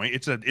that point.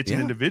 It's an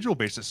individual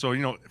basis.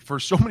 So, for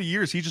so many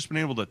years, he's just been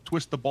able to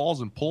twist the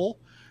balls and pull.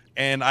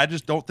 And I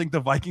just don't think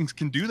the Vikings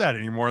can do that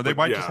anymore. They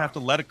might just have to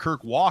let a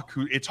Kirk walk,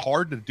 who it's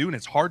hard to do, and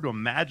it's hard to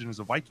imagine as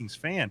a Vikings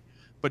fan.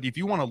 But if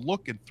you want to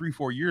look at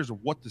 3-4 years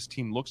of what this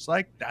team looks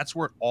like, that's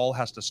where it all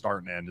has to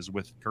start and end, is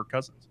with Kirk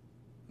Cousins.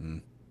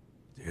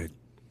 Dude,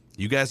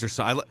 you guys are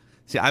so.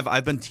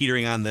 I've been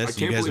teetering on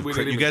this. You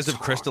guys have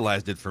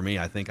crystallized it for me.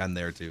 I think I'm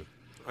there too.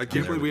 I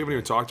can't believe we haven't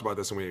even talked about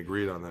this and we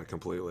agreed on that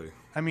completely.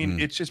 I mean,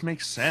 it just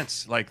makes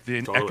sense.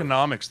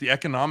 The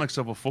economics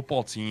of a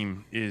football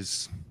team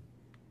is.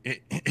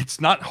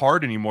 It's not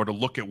hard anymore to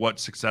look at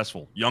what's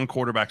successful. Young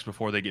quarterbacks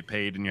before they get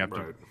paid, and you have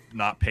to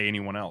not pay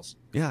anyone else.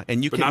 Yeah,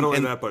 and but not only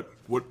that, but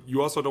what you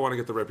also don't want to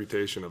get the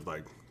reputation of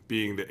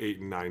being the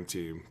 8-9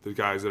 team. The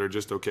guys that are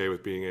just okay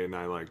with being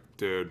 8-9,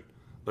 dude,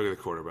 look at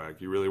the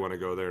quarterback. You really want to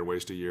go there and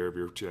waste a year of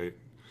your, you know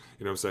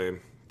what I'm saying?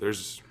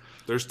 There's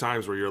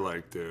times where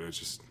you're dude, it's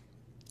just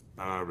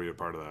I don't want to be a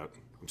part of that.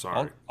 I'm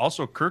sorry.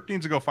 Also, Kirk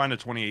needs to go find a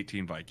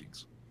 2018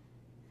 Vikings.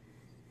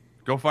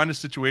 Go find a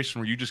situation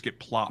where you just get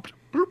plopped.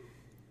 Boop,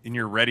 and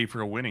you're ready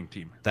for a winning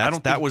team.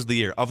 That was the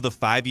year. Of the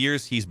 5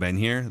 years he's been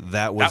here,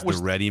 that was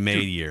the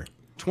ready-made year.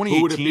 2018,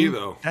 who would it be,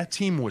 though? That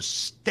team was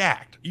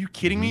stacked. Are you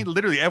kidding me?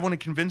 Literally, everyone had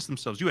convinced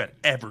themselves. You had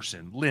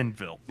Everson,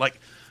 Linville,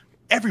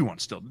 everyone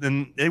still.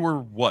 Then they were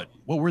what?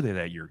 What were they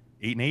that year?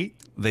 8-8.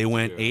 They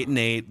went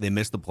 8-8. They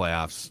missed the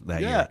playoffs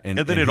that year, and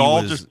then it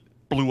all just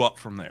blew up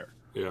from there.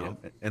 Yeah.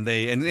 And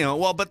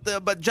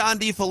but John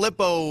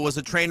DeFilippo was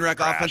a train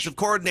wreck offensive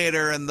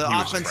coordinator, and the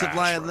offensive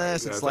line.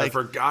 This it's like I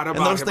forgot about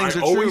and those him. things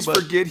I are always true,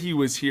 but forget he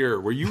was here.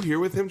 Were you here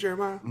with him,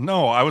 Jeremiah?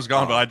 No, I was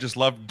gone, but I just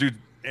love, dude.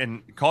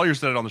 And Collier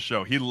said it on the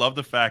show. He loved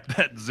the fact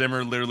that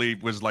Zimmer literally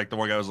was like the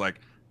one guy was like,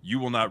 "You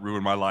will not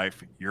ruin my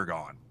life. You're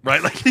gone."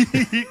 Right? Like he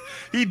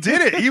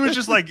did it. He was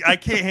just like, "I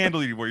can't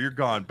handle you anymore. You're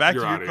gone." Back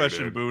to your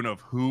question, Boone,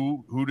 of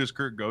who does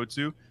Kirk go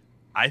to?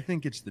 I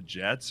think it's the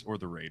Jets or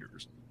the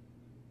Raiders.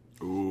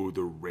 Ooh,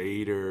 the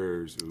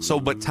Raiders. Ooh. So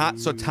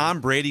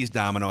Tom Brady's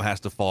domino has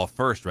to fall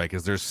first, right?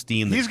 Because there's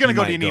steam. That he's going to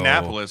go to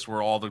Indianapolis,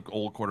 where all the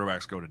old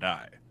quarterbacks go to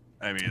die.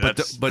 I mean,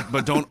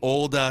 but don't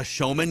old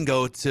showmen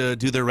go to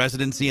do their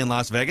residency in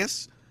Las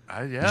Vegas?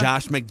 Yeah.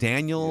 Josh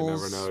McDaniels. You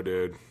never know,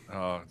 dude.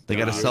 They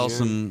got to sell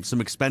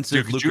some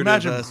expensive, dude,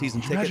 lucrative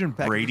season ticket. Imagine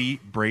Brady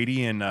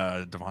and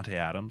Devontae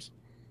Adams.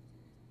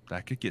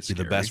 That could get scary.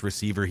 Be the best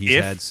receiver he's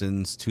had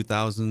since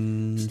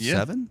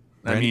 2007.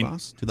 I mean,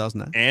 Moss,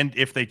 2009. And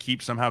if they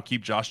somehow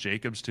keep Josh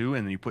Jacobs too,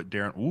 and then you put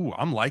Darren. Ooh,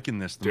 I'm liking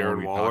this. The more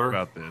we talk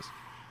about this.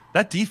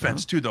 That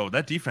defense too, though.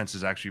 That defense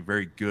is actually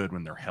very good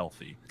when they're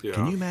healthy. Yeah.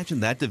 Can you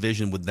imagine that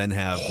division would then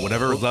have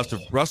whatever is left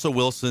of Russell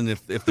Wilson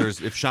if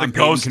Sean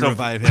Payton can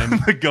revive him?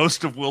 The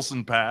ghost of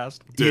Wilson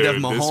passed. He'd have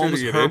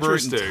Mahomes,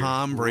 Herbert, and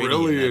Tom Brady.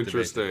 Really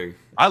interesting.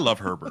 I love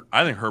Herbert.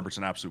 I think Herbert's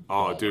an absolute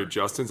baller. Dude,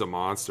 Justin's a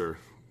monster.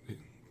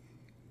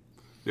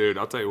 Dude,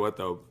 I'll tell you what,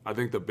 though. I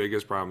think the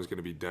biggest problem is going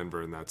to be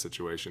Denver in that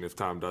situation. If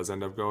Tom does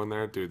end up going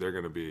there, dude, they're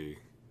going to be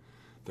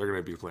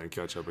playing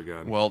catch up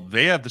again. Well,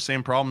 they have the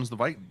same problems the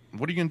Vikings.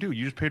 What are you going to do?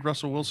 You just paid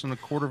Russell Wilson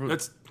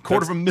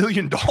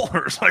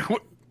 $250,000. Like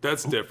what?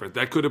 That's different.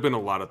 That could have been a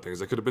lot of things.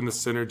 That could have been the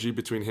synergy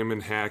between him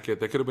and Hackett.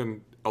 That could have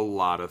been a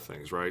lot of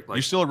things, right? Like,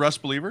 you still a Russ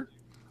believer?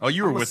 Oh,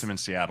 you were with him in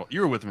Seattle.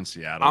 You were with him in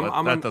Seattle.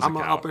 I'm count.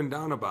 up and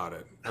down about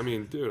it. I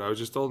mean, dude, I was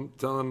just telling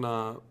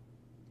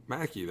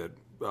Mackie that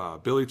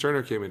Billy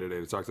Turner came in today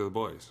to talk to the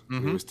boys.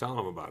 Mm-hmm. He was telling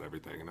them about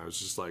everything, and I was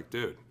just like,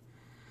 dude,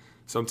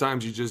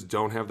 sometimes you just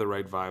don't have the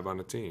right vibe on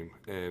a team,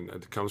 and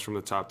it comes from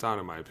the top down,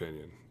 in my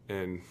opinion.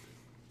 And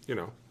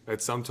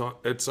at some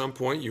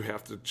point, you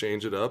have to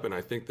change it up. And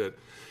I think that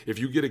if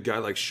you get a guy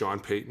like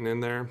Sean Payton in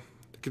there,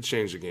 it could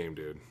change the game,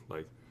 dude.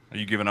 Like, are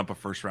you giving up a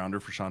first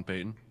rounder for Sean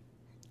Payton?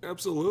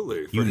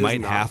 Absolutely. You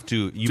might have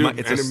to. You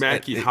might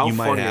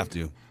have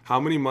to. How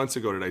many months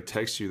ago did I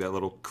text you that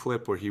little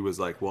clip where he was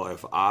like, "Well,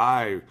 if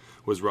I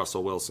was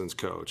Russell Wilson's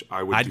coach,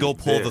 I'd go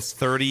pull this.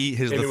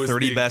 the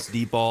 30 best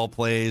deep ball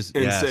plays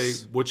and say,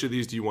 which of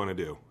these do you want to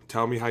do?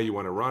 Tell me how you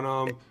want to run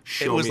them.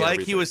 Show me it was like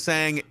everything." He was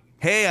saying,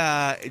 "Hey,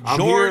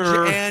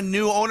 George and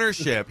new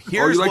ownership.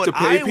 Here's you like what to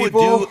pay I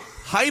people? would do,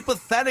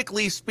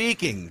 hypothetically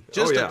speaking.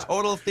 Just a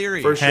total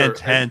theory." For sure.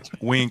 Hint,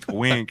 wink,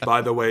 wink.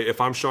 By the way, if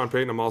I'm Sean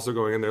Payton, I'm also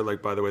going in there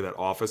like, by the way, that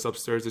office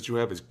upstairs that you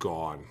have is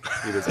gone.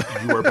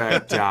 You are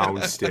back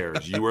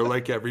downstairs. You are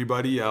like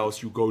everybody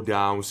else. You go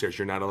downstairs.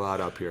 You're not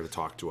allowed up here to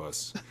talk to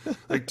us.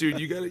 Like, dude,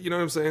 you got to, you know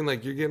what I'm saying?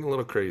 Like, you're getting a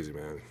little crazy,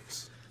 man.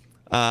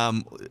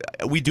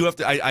 We do have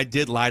to. I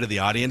did lie to the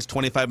audience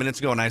 25 minutes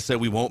ago, and I said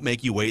we won't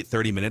make you wait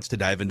 30 minutes to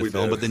dive into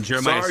film. But then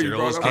Jeremiah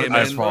Sirles came in.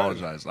 I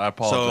apologize.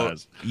 So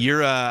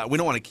you're. We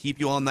don't want to keep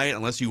you all night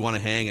unless you want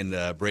to hang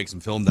and break some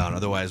film down.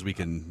 Otherwise, we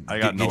can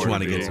get you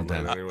on again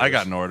sometime. I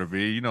got nowhere to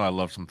be. You know, I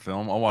love some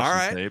film. I'll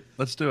watch some tape.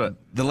 Let's do it.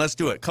 Then let's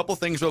do it. Couple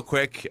things real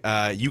quick.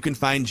 You can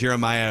find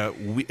Jeremiah.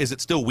 Is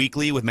it still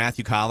weekly with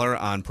Matthew Collar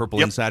on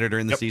Purple Insider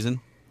during the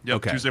season? Yep.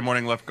 Okay. Tuesday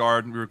morning left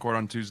guard. We record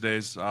on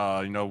Tuesdays.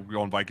 We're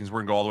going Vikings. We're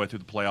going to go all the way through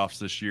the playoffs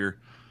this year.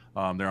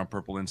 They're on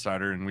Purple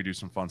Insider, and we do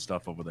some fun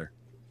stuff over there.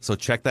 So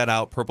check that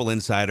out. Purple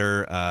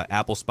Insider,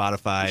 Apple,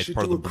 Spotify,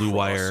 part of the Blue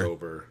Wire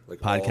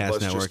podcast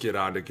network. Just get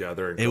on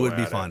together. And it would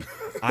be fun.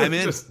 I'm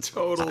in. Just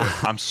total.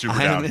 I'm super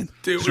down.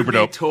 Dude, super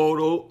dope.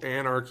 Total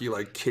anarchy,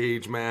 like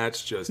cage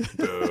match. Just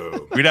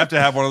boom. We'd have to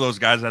have one of those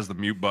guys that has the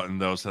mute button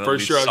though, so that for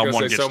sure.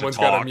 Someone's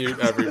got to mute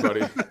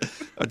everybody.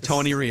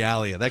 Tony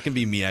Realia. That can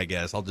be me, I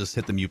guess. I'll just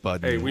hit the mute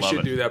button. Hey, we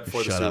should do that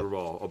before the Super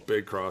Bowl. A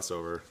big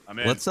crossover. I'm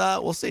in. Let's.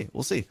 We'll see.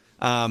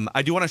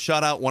 I do want to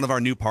shout out one of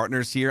our new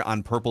partners here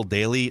on Purple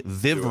Daily,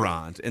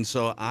 Vivrant. And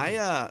so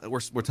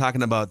we're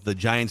talking about the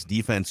Giants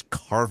defense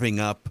carving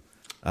up,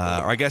 or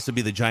I guess it'd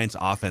be the Giants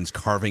offense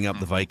carving up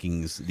the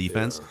Vikings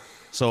defense. Yeah.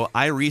 So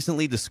I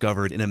recently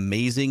discovered an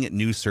amazing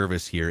new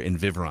service here in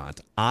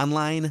Vivrant,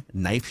 online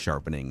knife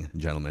sharpening,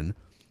 gentlemen.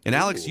 And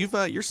Alex,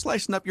 you're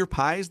slicing up your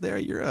pies there.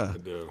 You're a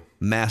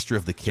master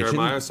of the kitchen.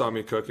 Jeremiah saw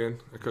me cooking.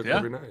 I cook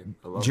every night.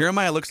 I love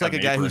Jeremiah looks like a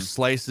guy who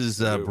slices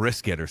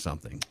brisket or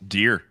something.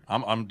 Deer. I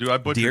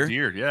butcher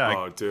deer. Yeah.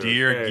 Oh, dude.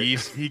 Deer,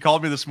 geese. He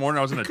called me this morning.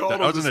 I was in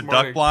a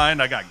duck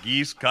blind. I got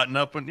geese cutting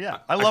up, and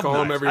I love. I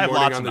call him every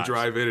morning on the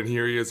drive in, and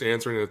here he is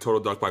answering in a total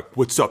duck blind.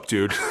 What's up,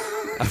 dude?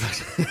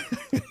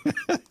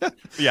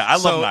 Yeah, I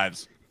love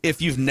knives. If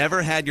you've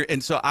never had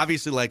and so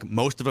obviously like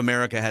most of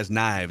America has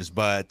knives,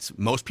 but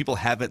most people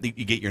have it.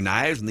 You get your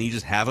knives and then you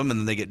just have them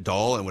and then they get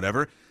dull and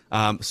whatever.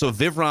 So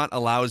Vivrant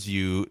allows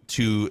you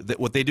to,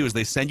 what they do is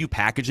they send you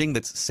packaging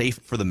that's safe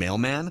for the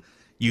mailman.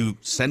 You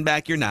send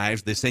back your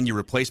knives. They send you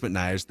replacement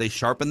knives. They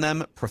sharpen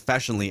them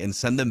professionally and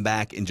send them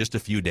back in just a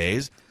few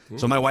days.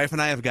 So my wife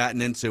and I have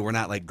gotten into, we're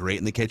not like great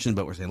in the kitchen,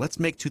 but we're saying, let's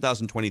make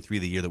 2023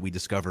 the year that we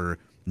discover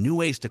new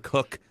ways to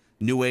cook,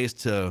 new ways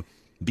to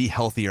be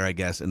healthier, I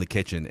guess, in the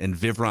kitchen. And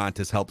Vivrant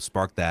has helped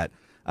spark that.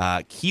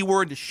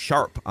 Keyword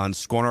sharp on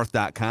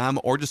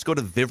scorenorth.com, or just go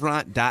to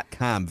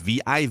vivrant.com,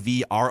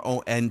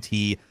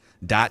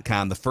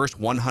 vivront.com. The first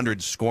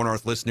 100 Score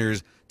North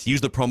listeners to use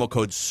the promo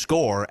code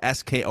SCORE,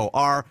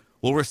 SKOR,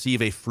 will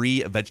receive a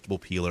free vegetable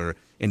peeler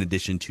in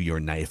addition to your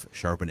knife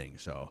sharpening.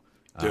 So,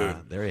 dude,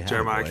 there you have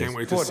Jeremiah, it, I can't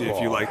wait to see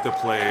if you like the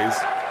plays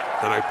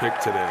that I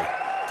picked today.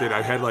 Dude,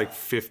 I had like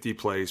 50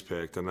 plays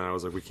picked, and then I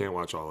was like, we can't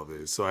watch all of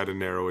these, so I had to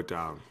narrow it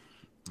down.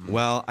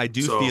 Well, I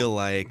do feel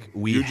like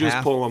we you just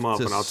have pull them up,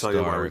 to and I'll tell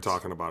you why we're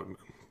start. talking about it.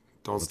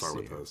 Don't start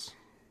with this.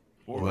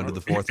 You want to do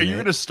the fourth? Are you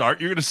going to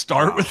start? You're going to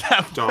start with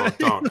that?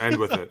 Don't end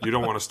with it. You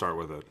don't want to start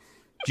with it.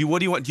 What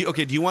do you want? Do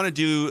you want to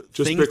do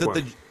Just things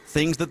pick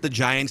things that the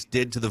Giants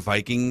did to the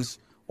Vikings,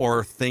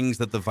 or things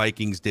that the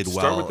Vikings did well?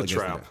 Start with the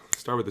against trap.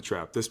 Start with the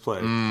trap. This play.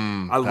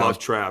 that I love was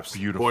traps.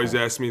 beautiful. Boys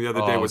asked me the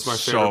other day, what's my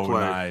favorite so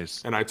play?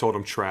 nice. And I told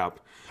them trap.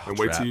 And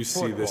wait till trap. you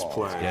see this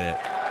play. Get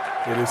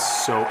it? It is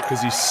so,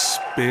 because he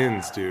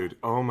spins, dude.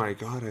 Oh my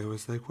God. I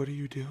was like, what are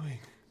you doing?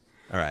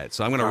 All right,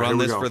 so I'm going to All right, run here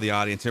we this go. for the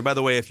audience here. By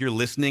the way, if you're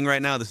listening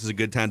right now, this is a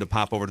good time to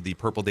pop over to the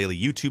Purple Daily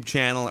YouTube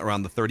channel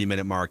around the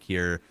 30-minute mark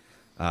here.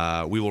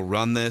 We will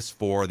run this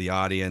for the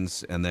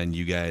audience, and then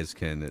you guys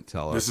can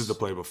tell us. This is the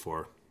play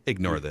before.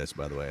 Ignore this,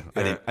 by the way.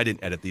 Yeah. I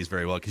didn't edit these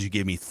very well because you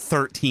gave me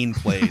 13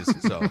 plays.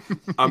 So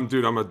I'm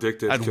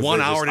addicted. I had 'cause 1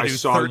 they hour to I do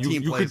saw 13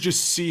 you plays. could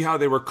just see how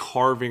they were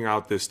carving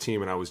out this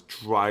team, and I was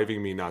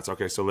driving me nuts.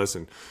 Okay, so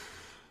listen.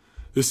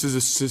 This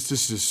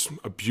is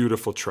a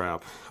beautiful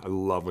trap. I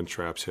love when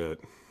traps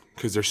hit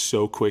because they're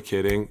so quick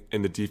hitting,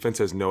 and the defense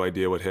has no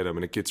idea what hit them,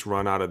 and it gets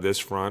run out of this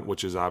front,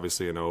 which is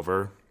obviously an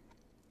over.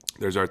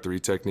 There's our 3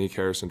 technique,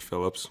 Harrison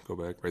Phillips. Go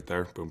back right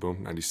there. Boom,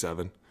 boom,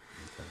 97.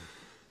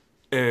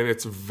 And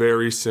it's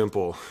very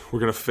simple.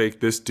 We're going to fake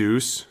this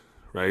deuce,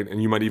 right?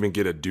 And you might even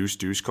get a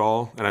deuce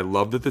call. And I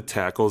love that the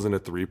tackle's in a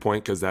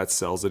 3-point because that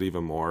sells it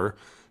even more.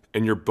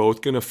 And you're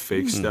both going to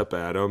fake step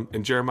at him.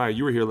 And Jeremiah,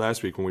 you were here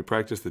last week when we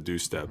practiced the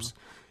deuce steps.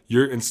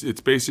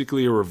 It's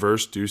basically a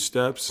reverse deuce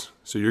steps.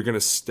 So you're going to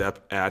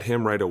step at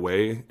him right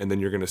away, and then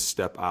you're going to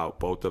step out,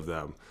 both of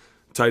them.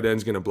 Tight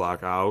end's going to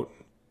block out,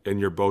 and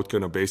you're both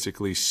going to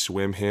basically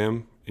swim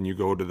him, and you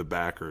go to the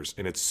backers.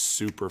 And it's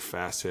super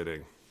fast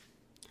hitting.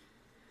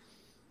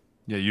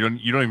 Yeah, you don't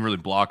even really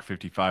block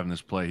 55 in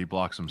this play. He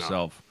blocks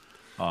himself.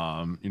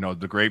 No.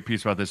 The great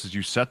piece about this is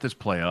you set this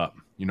play up.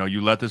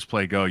 You let this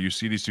play go. You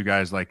see these two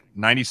guys, like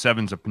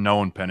 97's a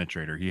known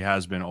penetrator. He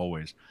has been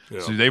always. Yeah.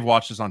 So they've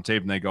watched this on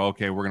tape and they go,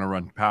 okay, we're going to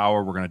run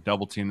power. We're going to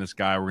double team this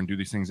guy. We're going to do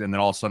these things. And then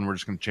all of a sudden we're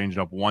just going to change it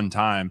up one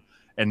time.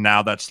 And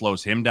now that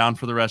slows him down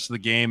for the rest of the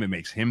game. It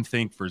makes him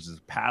think versus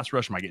pass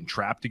rush. Am I getting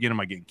trapped again? Am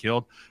I getting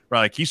killed?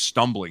 Right? Like he's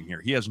stumbling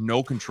here. He has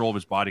no control of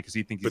his body because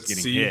he thinks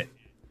he's getting hit.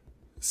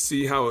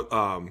 See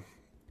how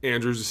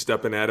Andrews is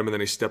stepping at him and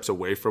then he steps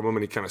away from him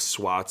and he kind of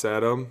swats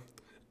at him.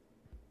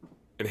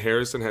 And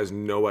Harrison has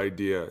no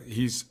idea.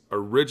 He's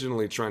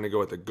originally trying to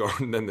go at the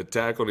guard and then the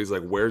tackle. And he's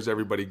like, where's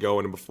everybody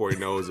going? And before he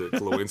knows it,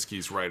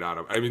 Lewinsky's right on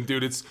him. I mean,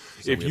 dude,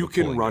 if you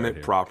can run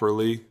it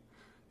properly,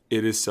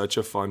 it is such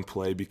a fun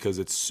play because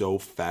it's so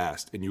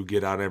fast. And you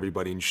get on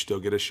everybody and you still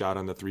get a shot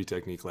on the 3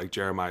 technique. Like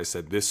Jeremiah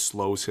said, this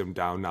slows him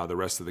down now the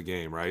rest of the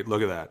game, right?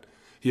 Look at that.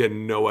 He had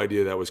no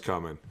idea that was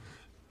coming.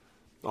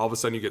 All of a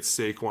sudden, you get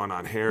Saquon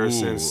on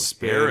Harrison.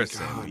 Spin.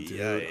 Harrison. God,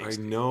 dude, I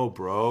know,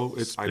 bro.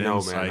 I know,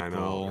 man. Cycle. I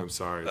know. I'm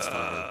sorry. It's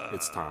time.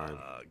 It's time.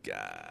 Oh,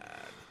 God.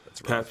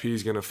 That's Pat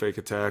P's going to fake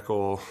a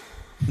tackle.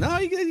 No,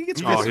 he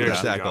gets credit for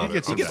that tackle. He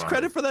Gets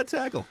credit for that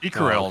tackle. He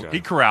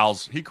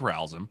corrals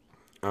him.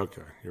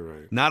 Okay, you're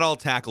right. Not all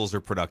tackles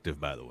are productive,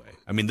 by the way.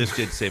 I mean, this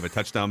did save a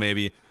touchdown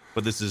maybe,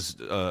 but this is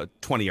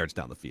 20 yards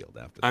down the field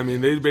after that. I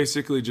mean, they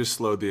basically just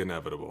slowed the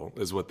inevitable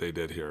is what they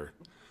did here.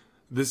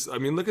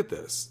 Look at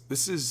this.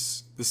 This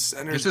is the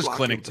center. This is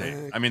clinic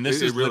tape. I mean,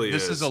 this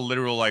is a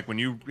literal, like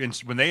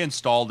when they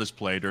install this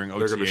play during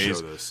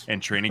OTAs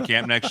and training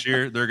camp next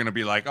year, they're going to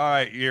be like, all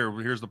right,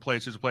 here's the play,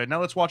 here's the play.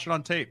 Now let's watch it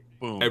on tape.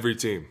 Boom. Every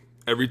team.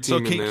 So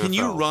in the NFL. Can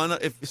you run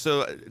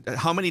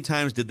how many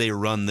times did they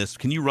run this?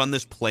 Can you run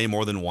this play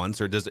more than once,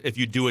 or if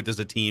you do it, does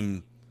a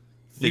team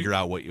figure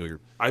out what you're?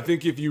 I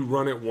think if you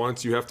run it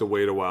once, you have to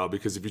wait a while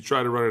because if you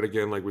try to run it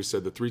again, like we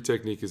said, the 3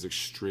 technique is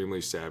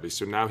extremely savvy.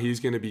 So now he's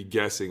going to be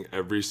guessing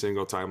every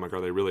single time, like,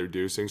 are they really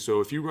reducing? So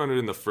if you run it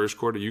in the first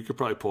quarter, you could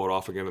probably pull it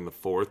off again in the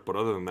fourth. But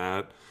other than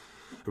that,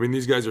 I mean,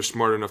 these guys are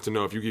smart enough to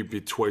know if you get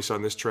beat twice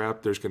on this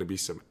trap, there's going to be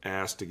some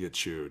ass to get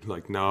chewed.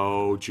 Like,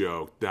 no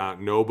joke.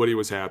 Nobody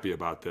was happy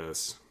about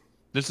this.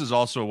 This is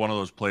also one of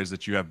those plays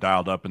that you have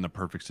dialed up in the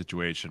perfect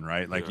situation,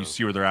 right? Like you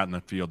see where they're at in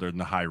the field. They're in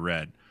the high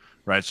red.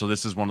 Right, so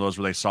this is one of those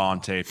where they saw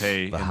on tape,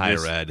 hey, the high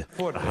red.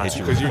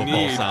 Because you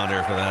need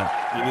sounder for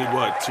that. You need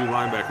what? 2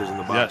 linebackers in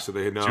the box, so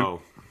they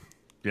know.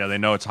 Yeah, they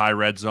know it's high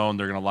red zone.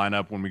 They're going to line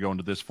up when we go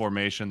into this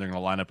formation. They're going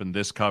to line up in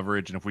this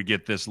coverage. And if we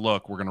get this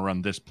look, we're going to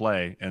run this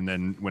play. And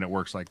then when it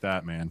works like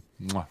that, man,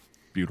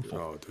 beautiful.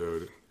 Oh,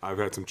 dude. I've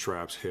had some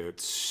traps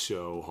hit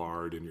so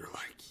hard, and you're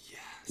like,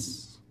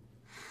 yes.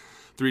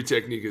 3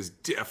 technique is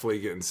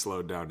definitely getting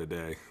slowed down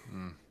today.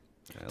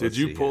 Did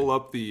you pull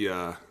up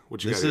the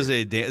what you this got is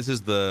here? this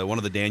is one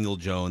of the Daniel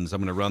Jones.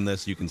 I'm going to run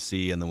this. You can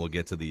see, and then we'll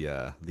get to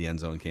the end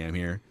zone cam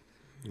here.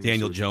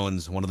 Daniel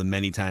Jones, one of the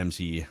many times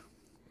he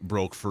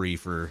broke free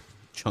for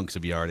chunks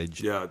of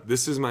yardage. Yeah,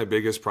 this is my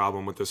biggest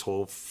problem with this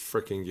whole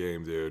freaking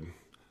game, dude.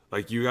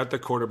 Like, you got the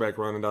quarterback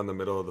running down the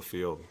middle of the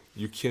field.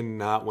 You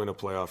cannot win a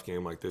playoff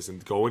game like this.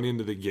 And going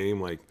into the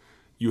game, like,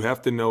 you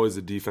have to know as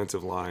a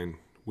defensive line,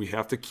 we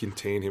have to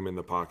contain him in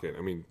the pocket.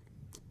 I mean,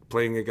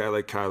 playing a guy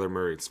like Kyler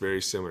Murray, it's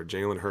very similar.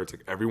 Jalen Hurts,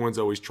 like, everyone's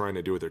always trying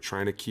to do it. They're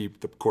trying to keep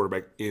the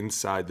quarterback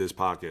inside this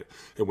pocket.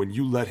 And when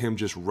you let him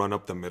just run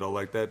up the middle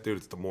like that, dude,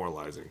 it's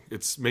demoralizing.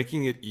 It's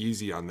making it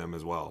easy on them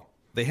as well.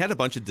 They had a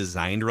bunch of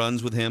designed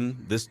runs with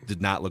him. This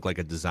did not look like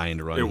a designed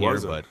run here,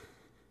 wasn't.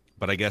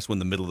 but I guess when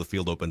the middle of the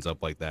field opens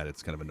up like that,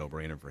 it's kind of a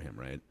no-brainer for him,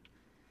 right?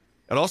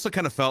 It also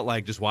kind of felt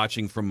like, just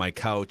watching from my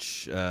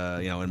couch,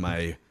 in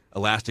my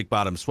elastic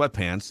bottom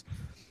sweatpants,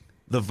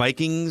 the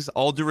Vikings,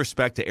 all due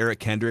respect to Eric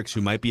Kendricks, who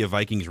might be a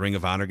Vikings Ring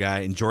of Honor guy,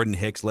 and Jordan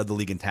Hicks led the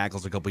league in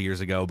tackles a couple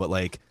years ago, but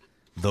like,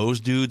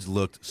 those dudes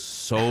looked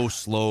so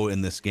slow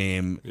in this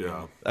game.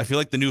 Yeah. I feel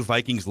like the new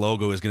Vikings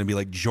logo is going to be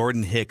like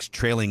Jordan Hicks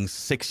trailing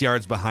 6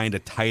 yards behind a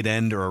tight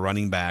end or a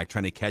running back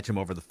trying to catch him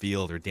over the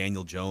field, or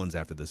Daniel Jones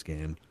after this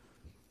game.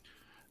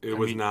 It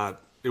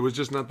was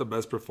just not the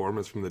best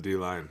performance from the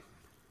D-line.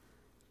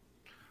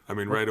 I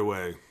mean, right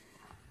away,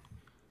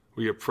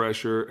 we get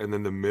pressure, and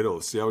then the middle.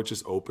 See how it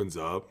just opens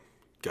up?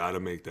 Got to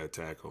make that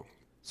tackle.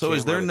 So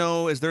is there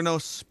no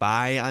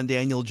spy on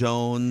Daniel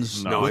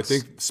Jones? No, I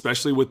think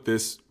especially with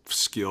this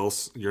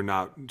skills, you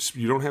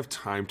don't have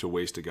time to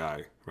waste a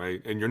guy,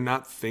 right? And you're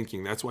not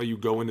thinking. That's why you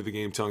go into the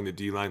game telling the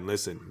D-line,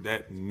 listen,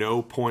 at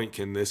no point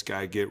can this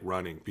guy get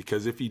running,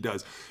 because if he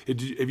does, have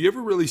you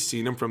ever really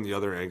seen him from the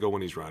other angle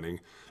when he's running?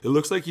 It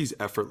looks like he's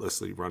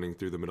effortlessly running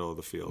through the middle of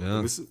the field. Yeah.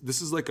 And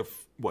this is like a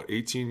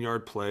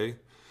 18-yard play.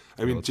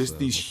 I mean, just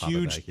these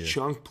huge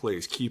chunk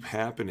plays keep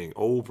happening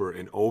over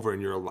and over,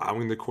 and you're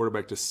allowing the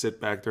quarterback to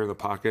sit back there in the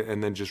pocket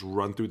and then just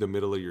run through the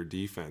middle of your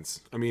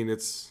defense. I mean,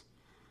 where's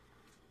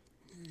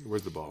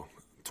the ball?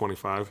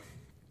 25?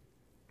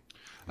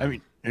 I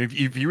mean,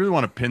 if you really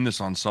want to pin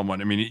this on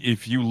someone, I mean,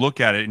 if you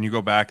look at it and you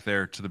go back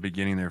there to the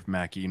beginning there,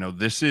 Mackie,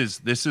 this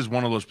is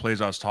one of those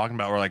plays I was talking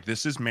about where, like,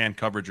 this is man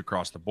coverage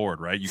across the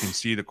board, right? You can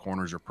see the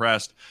corners are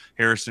pressed.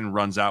 Harrison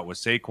runs out with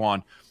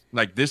Saquon.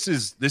 Like, this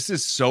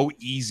is so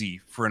easy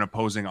for an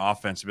opposing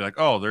offense to be like,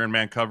 oh, they're in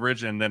man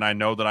coverage, and then I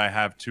know that I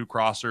have 2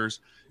 crossers,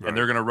 and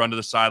they're going to run to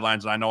the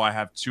sidelines, and I know I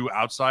have 2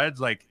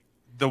 outsides. Like,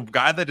 the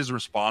guy that is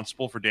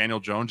responsible for Daniel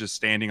Jones is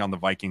standing on the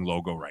Viking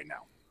logo right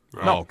now.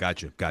 Right. Oh,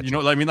 gotcha. You know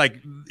what I mean?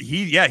 Like,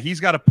 he's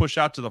got to push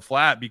out to the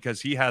flat because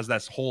he has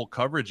that whole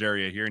coverage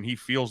area here, and he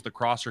feels the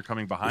crosser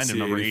coming behind him,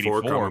 number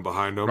 84 coming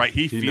behind him. Right,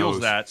 he feels knows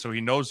that, so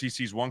he knows he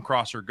sees one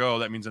crosser go.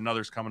 That means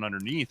another's coming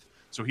underneath.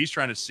 So he's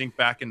trying to sink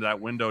back into that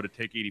window to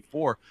take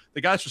 84. The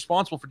guy that's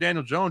responsible for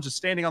Daniel Jones is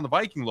standing on the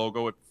Viking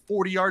logo at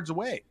 40 yards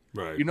away.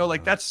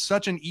 Right. That's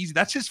such an easy –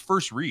 that's his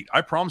first read.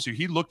 I promise you.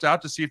 He looked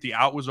out to see if the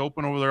out was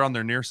open over there on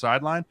their near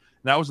sideline,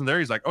 and that wasn't there.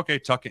 He's like, okay,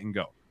 tuck it and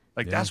go.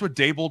 Like, that's what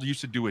Daboll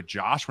used to do with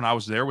Josh when I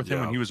was there with him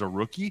when he was a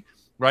rookie,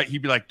 right?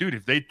 He'd be like, dude,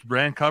 if they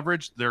ran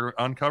coverage, they're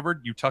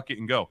uncovered, you tuck it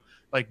and go.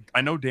 Like, I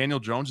know Daniel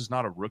Jones is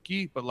not a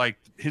rookie, but, like,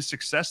 his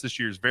success this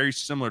year is very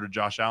similar to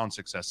Josh Allen's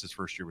success his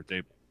first year with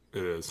Daboll.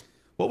 It is.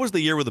 What was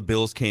the year where the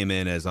Bills came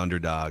in as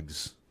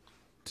underdogs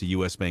to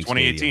U.S. Bank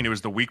 2018. Stadium? It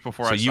was the week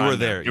before So I you signed were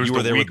there. It was You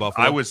were there with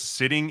Buffalo? I was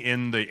sitting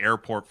in the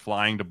airport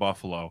flying to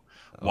Buffalo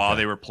while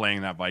they were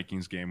playing that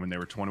Vikings game when they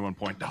were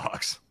 21-point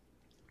dogs.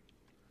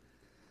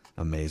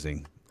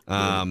 Amazing. That's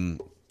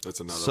another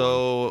one.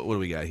 So what do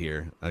we got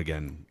here?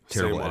 Again,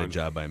 terrible Same edit one.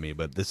 job by me,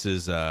 but this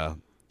is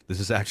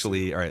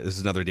actually all right. This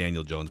is another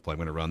Daniel Jones play. I'm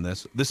going to run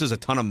this. This is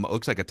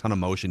looks like a ton of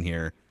motion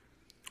here.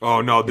 Oh,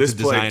 no, this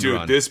It's a play, designed dude,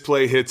 run. this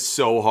play hits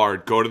so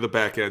hard. Go to the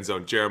back end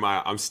zone.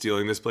 Jeremiah, I'm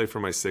stealing this play for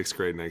my 6th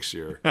grade next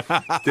year.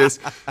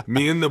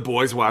 Me and the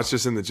boys watched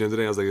this in the gym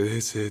today. I was like,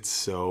 this hits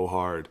so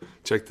hard.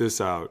 Check this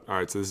out. All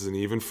right, so this is an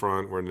even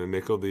front. We're in a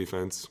nickel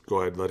defense.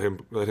 Go ahead, let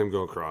him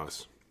go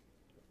across.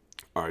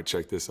 All right,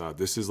 check this out.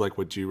 This is like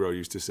what G-Ro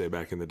used to say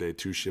back in the day,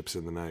 2 ships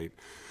in the night.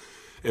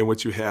 And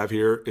what you have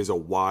here is a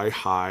Y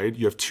hide.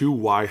 You have 2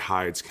 Y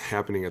hides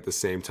happening at the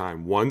same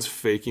time. One's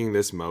faking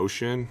this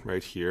motion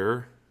right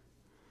here.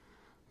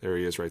 There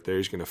he is right there.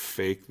 He's going to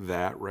fake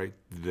that right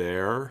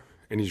there.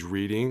 And he's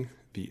reading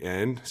the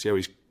end. See how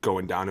he's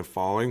going down and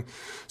falling?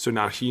 So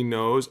now he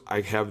knows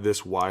I have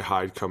this Y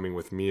hide coming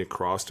with me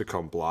across to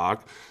come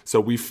block. So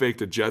we faked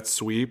a jet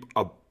sweep,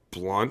 a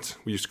blunt.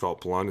 We used to call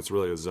it blunt. It's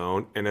really a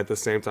zone. And at the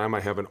same time,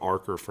 I have an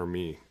arcer for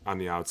me on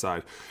the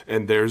outside.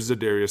 And there's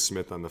Zadarius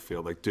Smith on the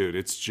field. Like, dude,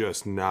 it's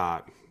just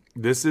not.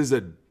 This is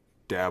a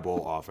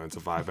Dabble offense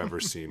if I've ever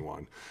seen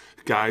one.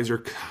 Guys are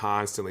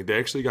constantly. They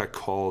actually got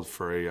called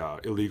for a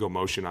illegal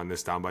motion on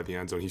this down by the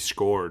end zone. He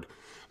scored.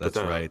 That's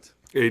right.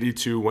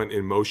 82 went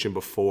in motion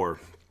before.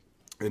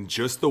 And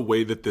just the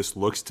way that this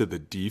looks to the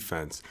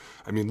defense,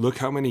 I mean, look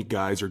how many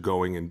guys are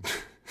going and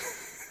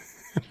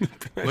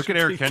look at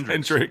Eric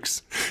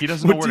Kendricks. He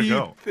doesn't know where to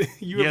go.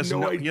 He has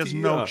no idea. He has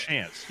no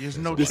chance. He has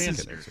no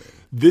chance.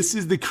 This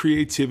is the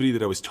creativity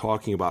that I was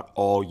talking about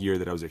all year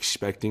that I was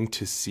expecting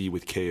to see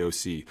with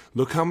KOC.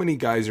 Look how many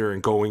guys are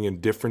going in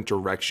different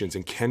directions,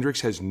 and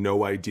Kendricks has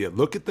no idea.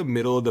 Look at the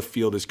middle of the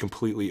field is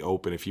completely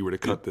open if you were to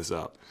cut this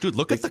up. Dude,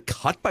 look at the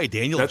cut by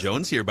Daniel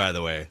Jones here, by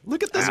the way.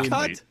 Look at this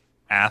cut.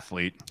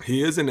 Athlete.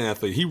 He is an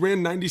athlete. He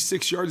ran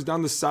 96 yards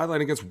down the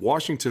sideline against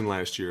Washington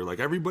last year. Like,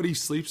 everybody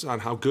sleeps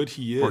on how good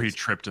he is. Or he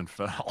tripped and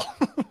fell.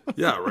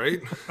 Yeah, right?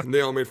 And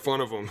they all made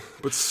fun of him.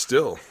 But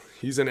still,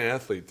 he's an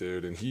athlete,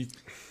 dude. And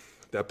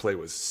that play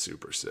was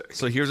super sick.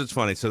 So here's what's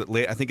funny. So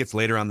I think it's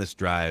later on this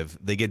drive.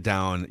 They get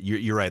down.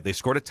 You're right. They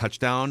scored a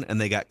touchdown,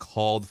 and they got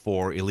called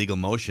for illegal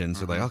motion.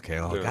 So like, okay,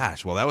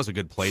 gosh. Well, that was a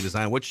good play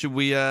design. What should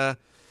we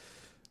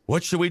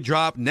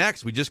drop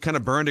next? We just kind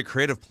of burned a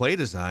creative play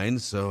design.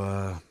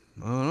 So,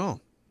 I don't know.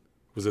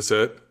 Was this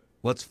it?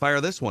 Let's fire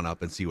this one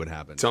up and see what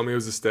happens. Tell me it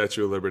was the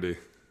Statue of Liberty.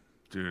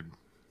 Dude,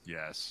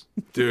 yes.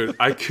 Dude,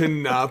 I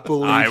cannot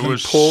believe I he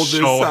was pulled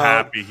this so out.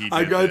 happy he did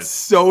I got this.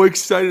 so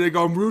excited. I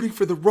go, I'm rooting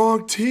for the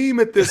wrong team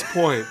at this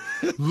point.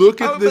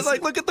 Look at this.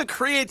 Look at the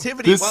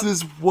creativity. This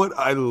is what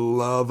I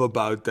love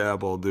about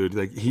Dabble, dude.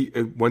 Like,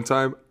 one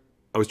time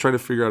I was trying to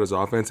figure out his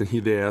offense, and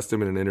they asked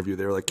him in an interview.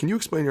 They were like, "Can you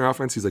explain your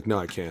offense?" He's like, "No,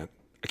 I can't.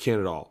 I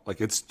can't at all.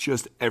 Like, it's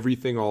just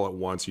everything all at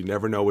once. You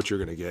never know what you're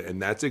going to get." And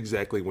that's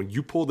exactly when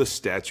you pull the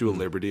Statue of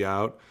Liberty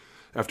out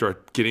after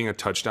getting a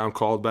touchdown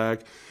called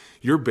back.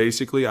 You're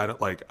basically, I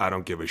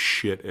don't give a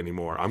shit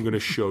anymore. I'm going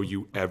to show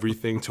you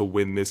everything to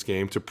win this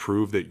game, to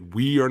prove that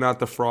we are not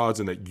the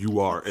frauds and that you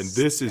are. And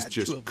this is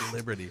just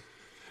Liberty.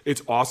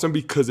 It's awesome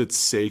because it's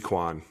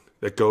Saquon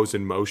that goes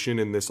in motion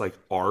in this like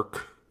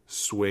arc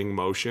swing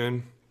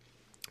motion.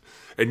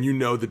 And you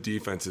know the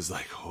defense is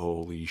like,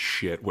 holy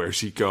shit, where's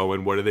he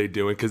going? What are they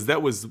doing? Because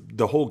that was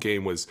the whole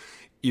game was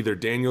either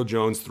Daniel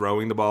Jones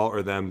throwing the ball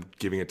or them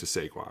giving it to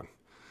Saquon.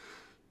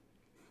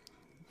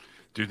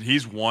 Dude,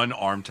 he's one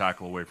arm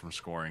tackle away from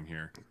scoring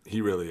here.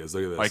 He really is.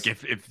 Look at this. Like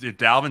if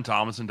Dalvin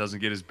Tomlinson doesn't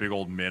get his big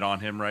old mitt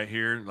on him right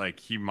here, like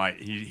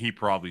he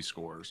probably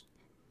scores.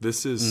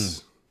 This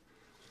is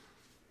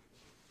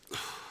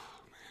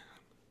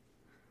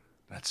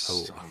That's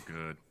so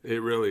good.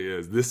 It really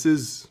is. This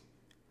is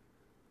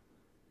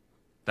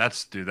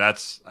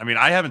I mean,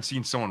 I haven't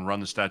seen someone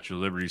run the Statue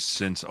of Liberty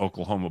since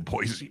Oklahoma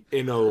Boise.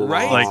 in a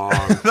long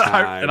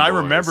time. And I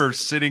remember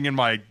sitting in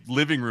my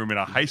living room in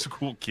a high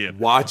school kid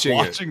watching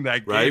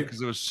that game right?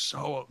 because it was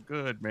so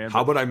good, man.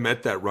 How about I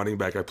met that running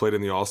back? I played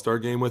in the All-Star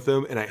game with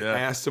him, and I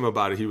asked him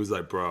about it. He was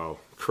like, bro,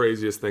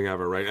 craziest thing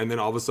ever, right? And then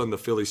all of a sudden the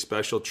Philly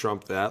special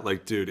trumped that.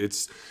 Like, dude,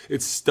 it's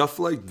stuff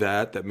like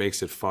that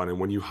makes it fun. And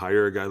when you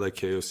hire a guy like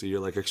KOC, you're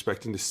like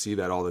expecting to see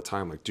that all the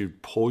time. Like,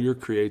 dude, pull your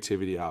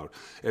creativity out.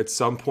 At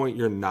some point,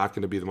 you're not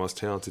going to be the most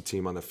talented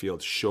team on the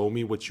field. Show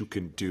me what you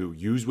can do.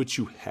 Use what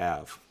you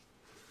have.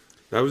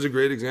 That was a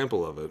great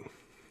example of it.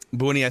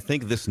 Booney, I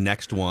think this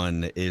next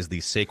one is the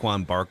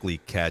Saquon Barkley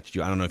catch.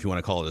 I don't know if you want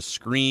to call it a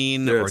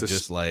screen or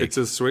just like... It's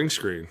a swing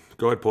screen.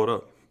 Go ahead, pull it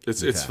up.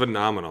 It's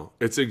phenomenal.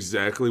 It's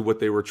exactly what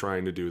they were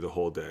trying to do the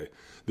whole day.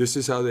 This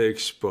is how they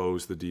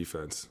expose the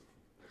defense.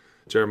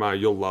 Jeremiah,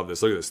 you'll love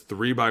this. Look at this.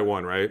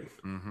 3-by-1, right?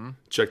 Mm-hmm.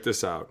 Check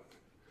this out.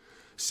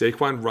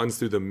 Saquon runs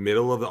through the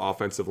middle of the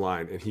offensive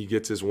line, and he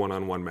gets his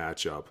one-on-one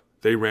matchup.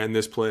 They ran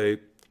this play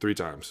 3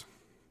 times.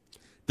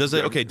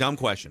 Okay, dumb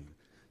question.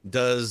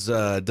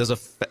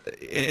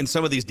 In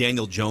some of these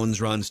Daniel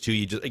Jones runs too,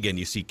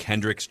 you see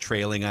Kendricks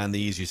trailing on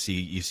these, you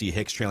see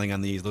Hicks trailing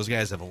on these. Those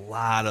guys have a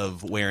lot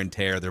of wear and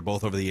tear. They're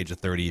both over the age of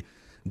 30.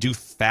 Do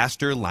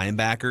faster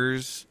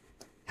linebackers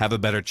have a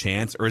better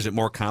chance, or is it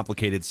more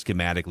complicated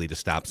schematically to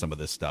stop some of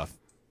this stuff?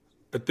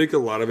 I think a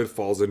lot of it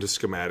falls into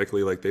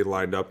schematically, like they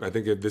lined up. I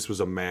think this was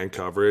a man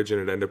coverage, and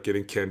it ended up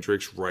getting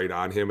Kendricks right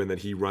on him, and then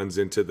he runs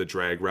into the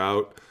drag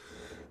route.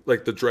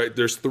 Like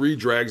there's 3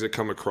 drags that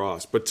come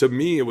across. But to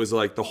me, it was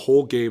like the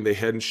whole game they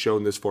hadn't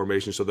shown this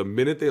formation. So the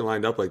minute they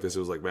lined up like this, it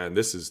was like, man,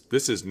 this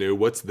is new.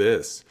 What's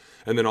this?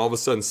 And then all of a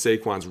sudden,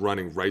 Saquon's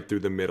running right through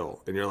the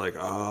middle. And you're like,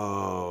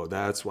 oh,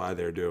 that's why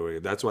they're doing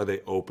it. That's why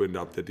they opened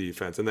up the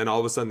defense. And then all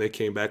of a sudden, they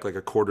came back like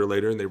a quarter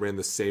later, and they ran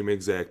the same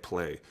exact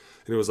play.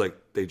 And it was like,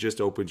 they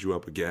just opened you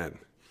up again.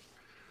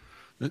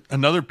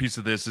 Another piece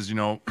of this is,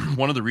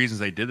 one of the reasons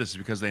they did this is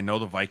because they know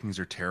the Vikings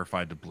are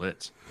terrified to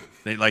blitz.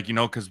 They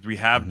because we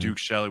have Duke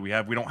Shelley, we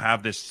don't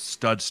have this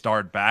stud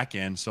start back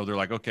end, so they're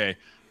like, okay,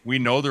 we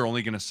know they're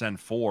only going to send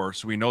 4,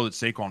 so we know that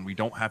Saquon, we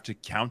don't have to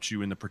count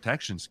you in the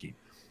protection scheme.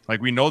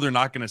 Like, we know they're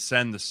not going to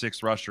send the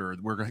 6th rusher.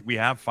 We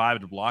have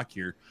 5 to block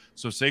here,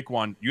 so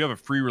Saquon, you have a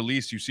free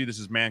release. You see this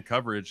is man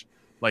coverage.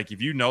 Like,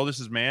 if you know this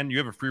is man, you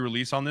have a free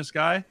release on this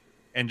guy.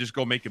 and just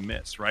go make a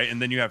miss, right?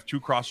 And then you have 2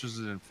 crossers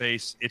in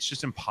face. It's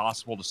just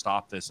impossible to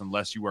stop this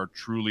unless you are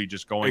truly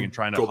just going and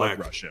trying to hug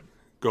rush him.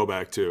 Go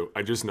back to,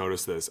 I just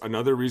noticed this.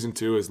 Another reason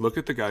too is look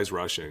at the guys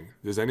rushing.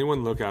 Does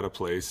anyone look out of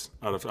place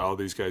out of all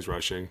these guys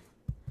rushing?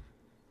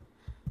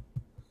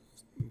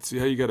 See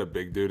how you got a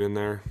big dude in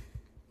there?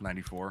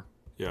 94.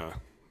 Yeah.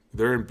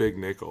 They're in big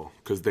nickel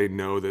because they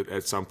know that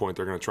at some point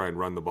they're going to try and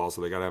run the ball,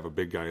 so they got to have a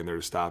big guy in there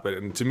to stop it.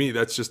 And to me,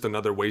 that's just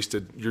another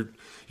wasted.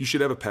 You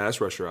should have a pass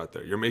rusher out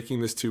there. You're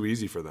making this too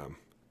easy for them.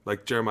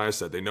 Like Jeremiah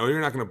said, they know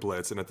you're not going to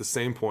blitz, and at the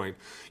same point,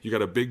 you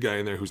got a big guy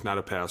in there who's not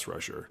a pass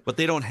rusher. But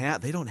they don't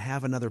have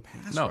another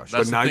pass rusher.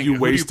 But now you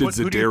wasted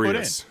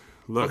Zadarius.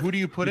 Look, who do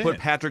you put in? Put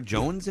Patrick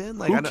Jones in?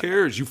 Like, who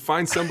cares? You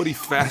find somebody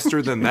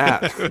faster than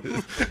that.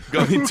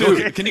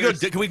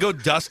 Can we go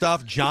dust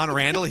off John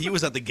Randall? He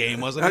was at the game,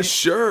 wasn't he?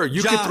 Sure.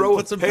 You John, could throw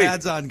put some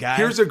pads on, guys.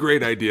 Here's a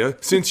great idea.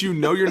 Since you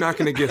know you're not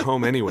going to get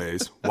home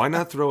anyways, why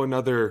not throw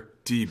another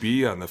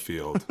DB on the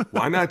field?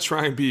 Why not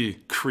try and be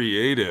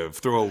creative?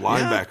 Throw a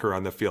linebacker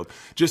on the field.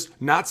 Just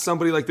not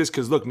somebody like this,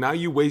 because look, now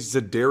you waste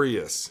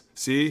Zadarius.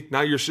 See?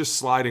 Now you're just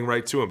sliding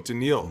right to him.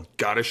 Daniil,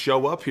 got to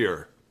show up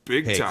here.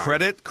 Big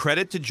time.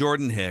 Credit to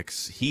Jordan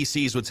Hicks. He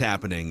sees what's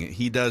happening.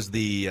 He does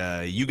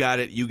the you got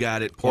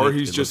it point. Or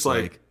he's just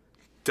like,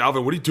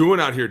 Dalvin, what are you doing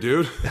out here,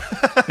 dude?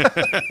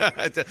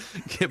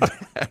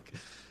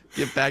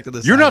 Get back to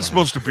the You're not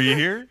supposed to be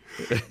here.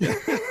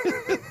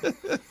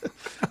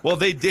 Well,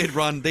 they did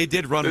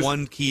run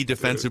one key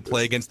defensive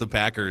play against the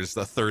Packers,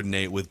 the 3rd and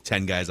 8 with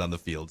 10 guys on the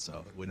field,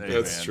 so it wouldn't be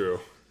That's true.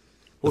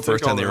 The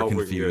first time they were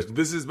confused.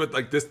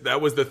 That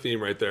was the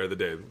theme right there of the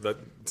day. That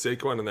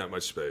Saquon in that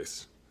much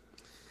space.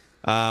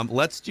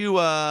 Let's do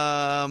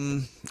all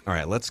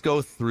right, let's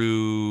go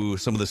through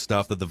some of the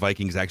stuff that the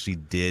Vikings actually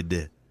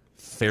did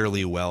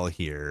fairly well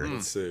here.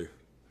 Let's see.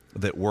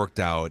 That worked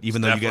out,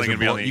 even though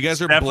you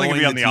guys are definitely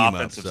blowing on the the team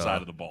offensive up, side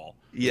of the ball.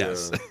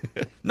 Yes.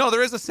 Yeah. No,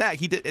 there is a sack.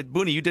 He did.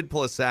 Booney, you did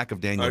pull a sack of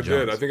Daniel Jones. I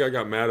did. I think I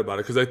got mad about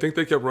it because I think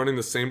they kept running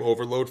the same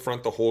overload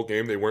front the whole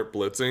game. They weren't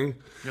blitzing.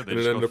 Yeah, they and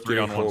just it ended up 3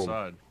 getting on home. one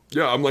side.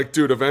 Yeah, I'm like,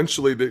 dude,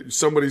 eventually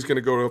somebody's going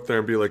to go up there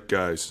and be like,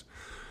 guys,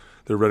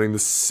 they're running the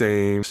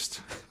same.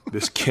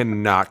 This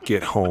cannot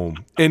get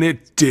home. And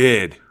it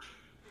did.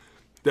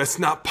 That's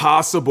not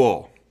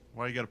possible.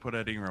 Why you got to put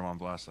Ed Ingram on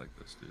blast like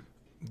this, dude?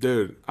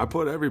 Dude, I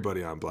put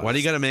everybody on blast. Why do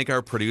you got to make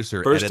our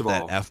producer First edit of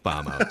all, that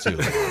F-bomb out, too?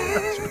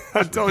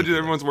 I told you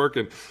everyone's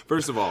working.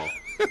 First of all,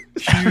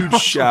 huge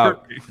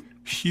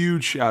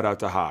shout out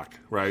to Hawk,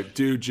 right?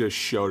 Dude just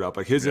showed up.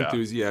 Like his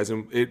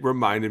enthusiasm, it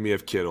reminded me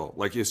of Kittle.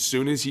 Like as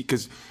soon as he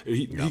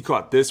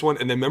caught this one,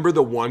 and then remember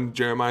the one,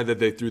 Jeremiah, that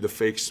they threw the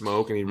fake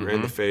smoke and he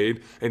ran the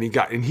fade, and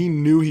he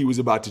knew he was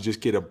about to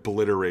just get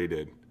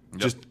obliterated.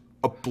 Just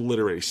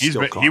obliterated.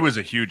 He was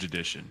a huge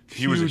addition.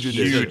 He was a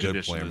huge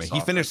addition. He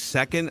finished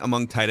 2nd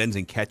among tight ends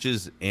in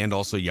catches and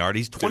also yard.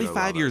 He's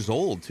 25 years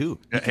old, too.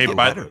 Hey,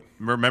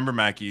 remember,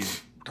 Mackie,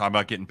 talking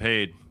about getting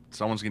paid.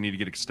 Someone's going to need to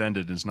get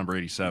extended. It's number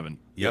 87.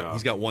 Yep,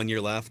 he's got 1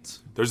 year left.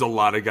 There's a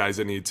lot of guys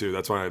that need to.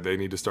 That's why they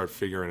need to start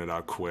figuring it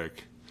out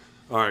quick.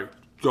 All right,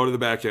 go to the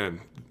back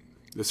end.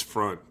 This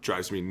front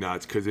drives me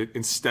nuts because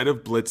instead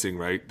of blitzing,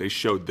 right, they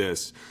showed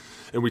this.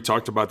 And we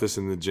talked about this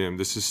in the gym.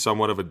 This is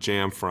somewhat of a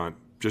jam front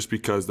just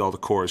because all the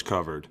core is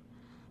covered.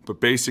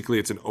 But basically,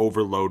 it's an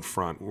overload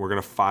front. We're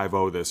going to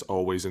 5-0 this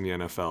always in the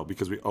NFL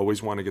because we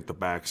always want to get the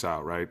backs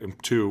out, right?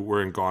 And 2,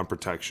 we're in gone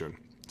protection.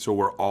 So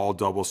we're all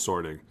double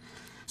sorting.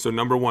 So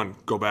number 1,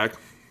 go back.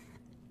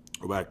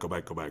 Go back.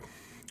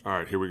 All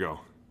right, here we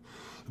go.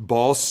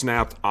 Ball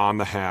snapped on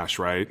the hash,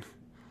 right?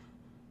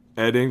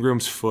 Ed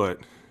Ingram's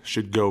foot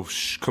should go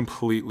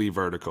completely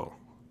vertical.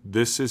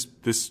 This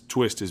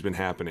twist has been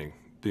happening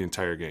the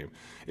entire game.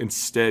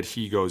 Instead,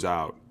 he goes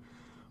out,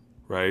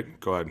 right?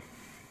 Go ahead.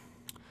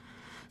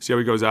 See how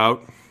he goes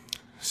out?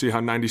 See how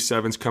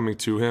 97's coming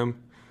to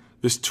him?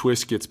 This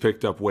twist gets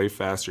picked up way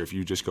faster if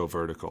you just go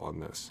vertical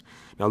on this.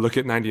 Now look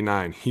at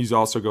 99. He's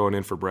also going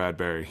in for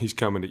Bradbury. He's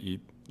coming to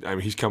eat.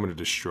 He's coming to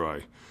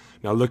destroy.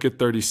 Now look at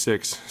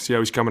 36. See how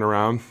he's coming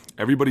around?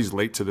 Everybody's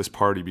late to this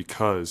party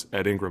because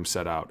Ed Ingram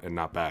set out and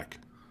not back.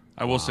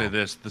 I will say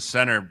this: the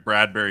center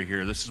Bradbury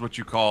here. This is what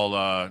you call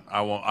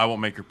I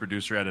won't make your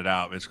producer edit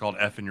out. It's called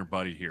effing your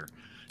buddy here.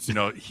 You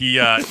know, he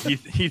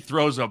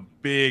throws a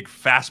big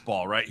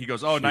fastball, right? He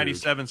goes,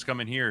 97's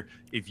coming here.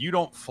 If you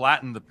don't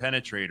flatten the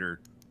penetrator,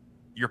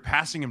 you're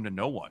passing him to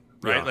no one,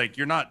 right? Yeah. Like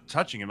you're not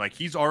touching him. Like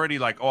he's already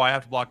like, I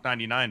have to block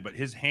 99, but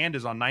his hand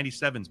is on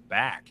 97's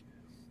back,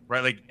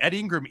 right? Like Ed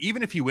Ingram,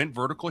 even if he went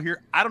vertical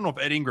here, I don't know if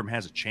Ed Ingram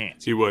has a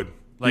chance. He would.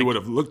 He would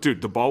have. Look,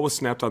 dude, the ball was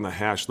snapped on the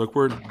hash. Look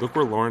where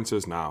Lawrence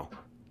is now.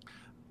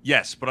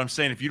 Yes, but I'm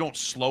saying if you don't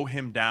slow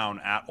him down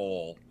at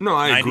all. No,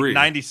 I agree.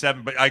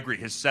 97, but I agree.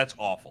 His set's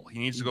awful. He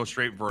needs to go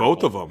straight vertical.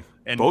 Both of them.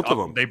 And both of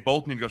them. They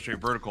both need to go straight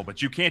vertical,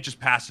 but you can't just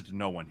pass it to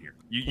no one here.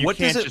 You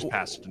can't just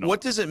pass it to no one.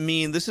 What does it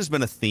mean? This has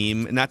been a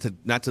theme, not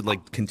to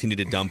like continue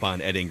to dump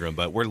on Ed Ingram,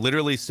 but we're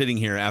literally sitting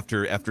here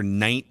after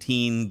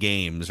 19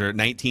 games or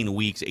 19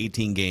 weeks,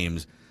 18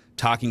 games,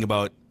 talking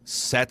about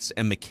sets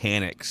and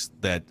mechanics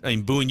that,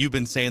 Boone, you've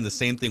been saying the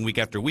same thing week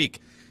after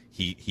week.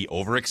 he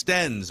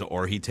overextends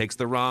or he takes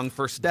the wrong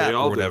first step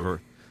all or whatever.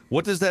 do.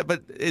 What does that?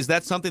 But is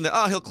that something that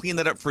he'll clean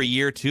that up for a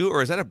year or two,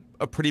 or is that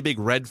a pretty big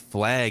red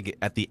flag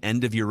at the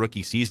end of your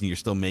rookie season? You're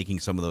still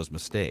making some of those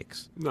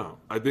mistakes. No,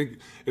 I think,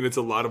 and it's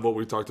a lot of what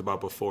we talked about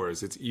before.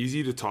 Is it's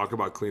easy to talk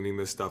about cleaning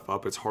this stuff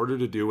up. It's harder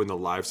to do in the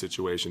live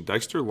situation.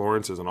 Dexter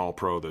Lawrence is an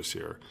All-Pro this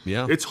year.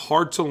 Yeah, it's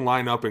hard to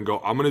line up and go,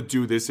 I'm going to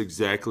do this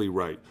exactly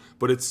right.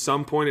 But at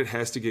some point, it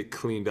has to get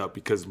cleaned up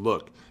because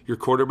look, your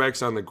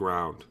quarterback's on the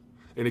ground,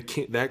 and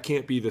that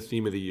can't be the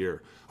theme of the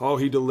year. Oh,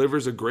 he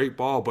delivers a great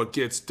ball, but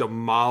gets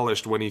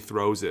demolished when he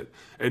throws it.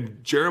 And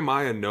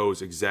Jeremiah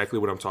knows exactly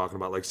what I'm talking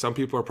about. Like, some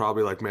people are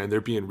probably like, man, they're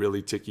being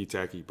really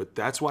ticky-tacky. But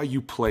that's why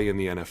you play in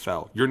the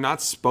NFL. You're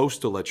not supposed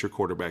to let your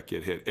quarterback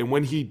get hit. And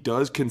when he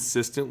does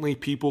consistently,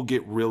 people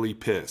get really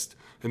pissed.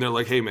 And they're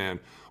like, hey, man,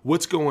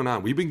 what's going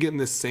on? We've been getting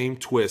this same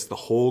twist the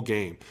whole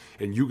game,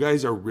 and you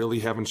guys are really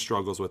having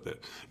struggles with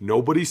it.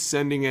 Nobody's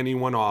sending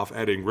anyone off.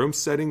 Ed Ingram's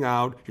setting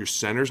out. Your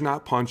center's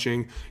not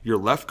punching. Your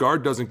left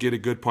guard doesn't get a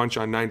good punch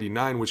on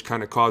 99, which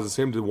kind of causes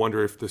him to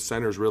wonder if the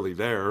center's really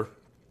there.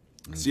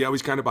 See how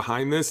he's kind of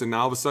behind this, and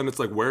now all of a sudden it's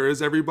like, where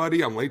is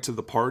everybody? I'm late to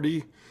the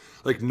party.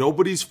 Like,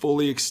 nobody's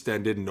fully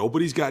extended.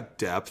 Nobody's got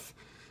depth.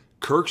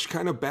 Kirk's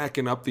kind of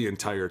backing up the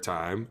entire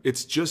time.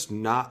 It's just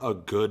not a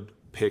good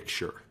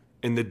picture.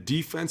 And the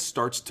defense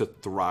starts to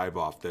thrive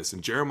off this.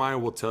 And Jeremiah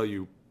will tell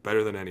you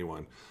better than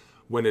anyone.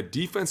 When a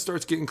defense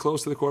starts getting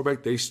close to the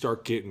quarterback, they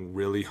start getting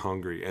really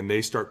hungry. And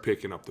they start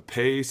picking up the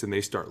pace. And they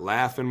start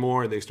laughing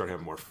more. And they start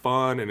having more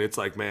fun. And it's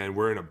like, man,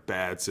 we're in a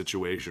bad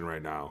situation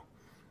right now.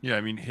 Yeah,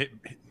 I mean,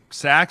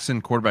 sacks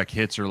and quarterback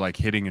hits are like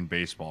hitting in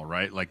baseball,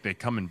 right? Like, they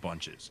come in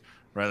bunches,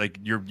 right? Like,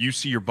 you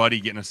see your buddy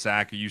getting a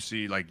sack. Or you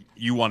see, like,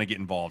 you want to get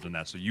involved in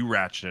that. So you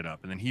ratchet it up.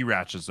 And then he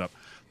ratchets up.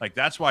 Like,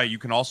 that's why you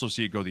can also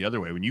see it go the other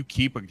way. When you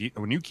keep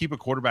a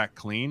quarterback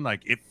clean,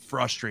 like, it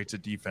frustrates a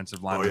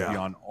defensive lineman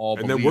beyond all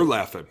belief. And then we're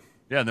laughing.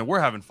 Yeah, and then we're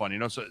having fun,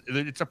 So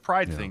it's a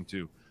pride thing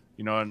too,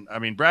 And I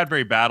mean,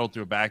 Bradbury battled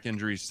through a back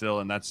injury still,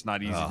 and that's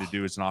not easy to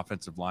do as an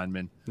offensive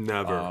lineman.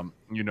 Never.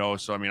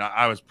 So I mean,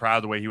 I was proud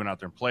of the way he went out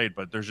there and played,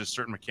 but there's just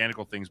certain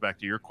mechanical things. Back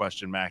to your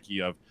question,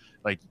 Mackie, of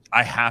like,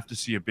 I have to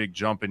see a big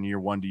jump in year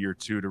 1 to year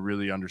 2 to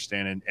really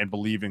understand and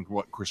believe in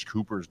what Chris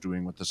Cooper is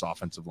doing with this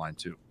offensive line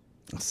too.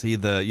 See,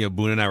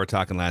 Boone and I were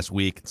talking last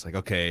week. It's like,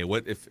 okay,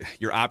 what if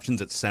your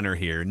options at center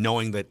here,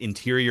 knowing that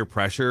interior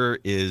pressure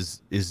is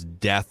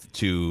death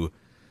to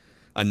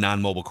a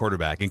non-mobile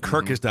quarterback, and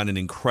Kirk has done an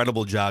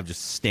incredible job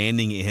just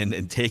standing in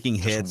and taking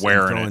hits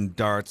and throwing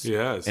darts.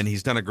 Yes, and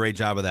he's done a great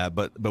job of that.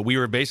 But we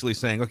were basically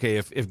saying, okay,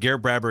 if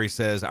Garrett Bradbury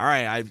says, all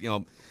right,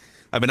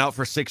 I've been out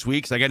for 6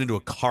 weeks. I got into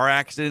a car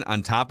accident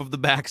on top of the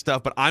back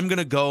stuff, but I'm going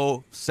to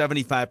go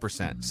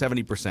 75%,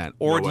 70%.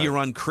 Or do you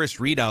run Chris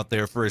Reed out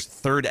there for his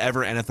third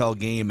ever NFL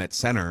game at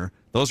center?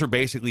 Those are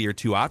basically your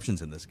two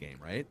options in this game,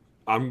 right?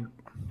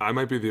 I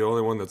might be the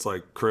only one that's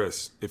like,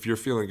 Chris, if you're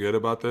feeling good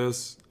about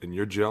this and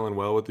you're gelling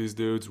well with these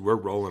dudes, we're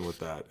rolling with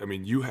that. I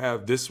mean,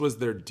 this was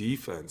their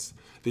defense.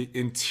 The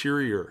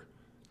interior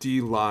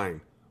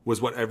D-line was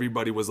what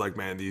everybody was like,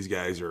 man, these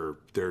guys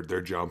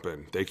they're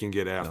jumping. They can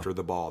get after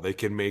the ball. They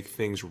can make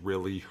things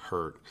really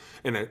hurt.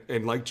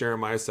 And like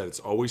Jeremiah said, it's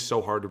always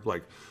so hard to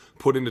like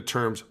put into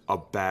terms a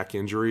back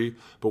injury.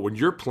 But when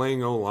you're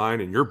playing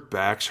O-line and your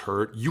back's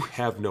hurt, you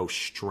have no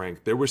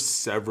strength. There were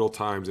several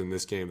times in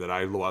this game that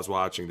I was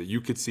watching that you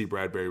could see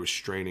Bradbury was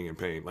straining in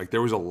pain. Like,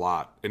 there was a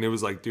lot. And it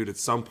was like, dude, at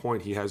some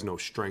point he has no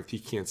strength. He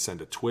can't send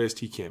a twist.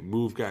 He can't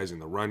move guys in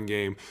the run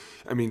game.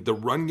 I mean, the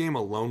run game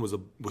alone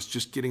was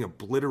just getting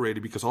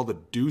obliterated because all the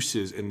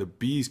deuces and the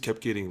B's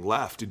kept getting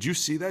left. Did you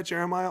see that,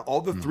 Jeremiah?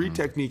 All the three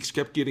techniques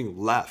kept getting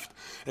left.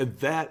 And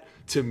that,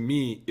 to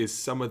me, is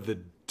some of the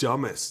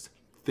dumbest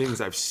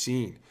things I've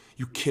seen.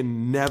 You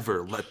can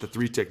never let the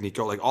three technique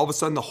go. Like, all of a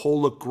sudden the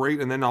hole looked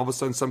great, and then all of a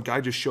sudden some guy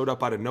just showed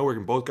up out of nowhere,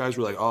 and both guys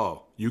were like,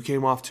 oh, you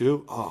came off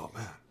too? Oh,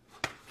 man.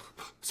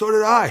 So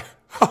did I.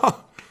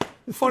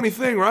 Funny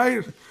thing,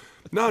 right?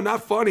 No,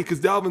 not funny, because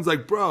Dalvin's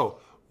like, bro,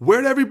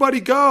 where'd everybody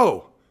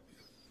go?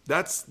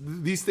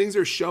 These things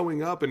are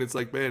showing up, and it's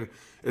like, man,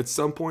 at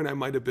some point I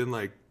might have been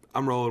like,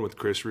 I'm rolling with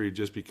Chris Reed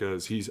just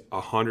because he's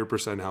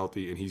 100%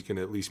 healthy, and he's going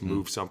to at least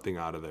move something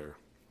out of there.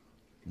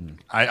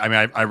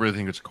 I really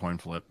think it's a coin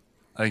flip.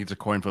 I think it's a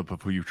coin flip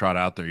of who you trot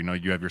out there.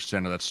 You have your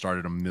center that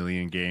started 1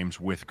 million games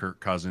with Kirk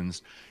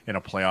Cousins in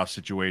a playoff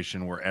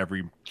situation where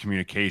every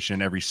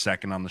communication, every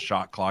second on the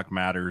shot clock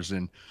matters.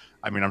 And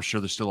I mean, I'm sure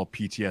there's still a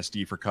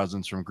PTSD for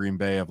Cousins from Green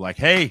Bay of like,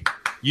 hey,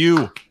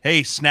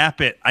 snap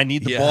it. I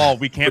need the ball.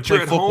 We can't play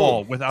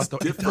football without the.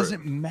 It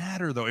doesn't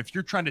matter though. If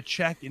you're trying to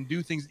check and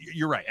do things,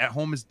 you're right. At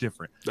home is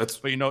different.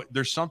 But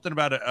there's something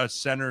about a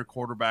center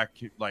quarterback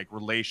like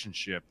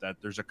relationship that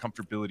there's a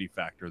comfortability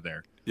factor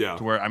there. Yeah.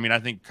 To where, I mean, I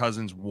think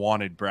Cousins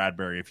wanted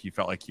Bradbury if he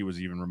felt like he was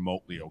even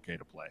remotely okay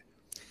to play.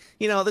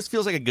 This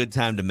feels like a good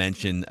time to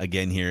mention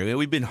again here.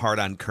 We've been hard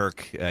on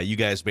Kirk. You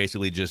guys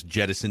basically just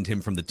jettisoned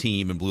him from the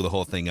team and blew the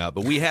whole thing up.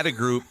 But we had a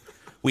group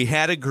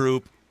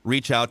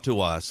reach out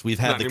to us. We've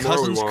had the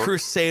Cousins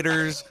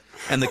Crusaders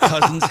and the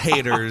Cousins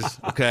haters,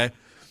 okay?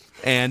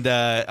 And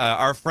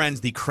our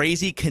friends, the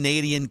crazy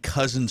Canadian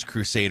Cousins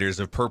Crusaders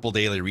of Purple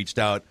Daily, reached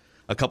out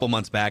a couple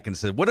months back and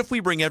said, what if we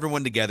bring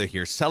everyone together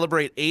here,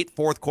 celebrate 8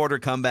 fourth-quarter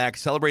comebacks,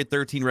 celebrate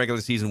 13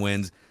 regular season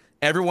wins?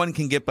 Everyone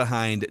can get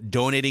behind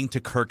donating to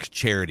Kirk's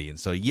charity. And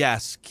so,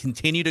 yes,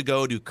 continue to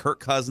go to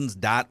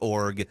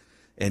kirkcousins.org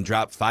and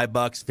drop $5,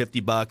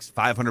 $50,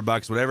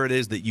 $500, whatever it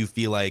is that you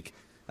feel like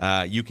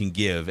you can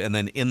give. And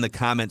then in the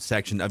comment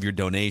section of your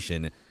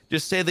donation,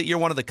 just say that you're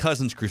one of the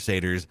Cousins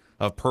Crusaders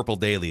of Purple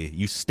Daily.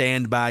 You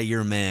stand by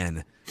your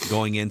man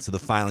going into the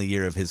final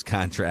year of his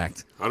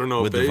contract. I don't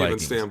know if they even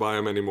stand by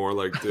him anymore.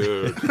 Like,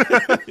 dude,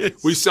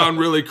 we so sound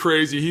really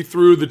crazy. He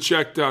threw the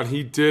check down.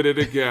 He did it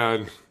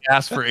again.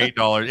 Ask for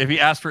 $8. If he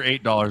asks for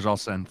 $8, I'll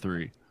send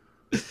 3.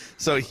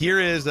 So here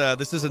is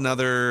this is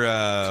another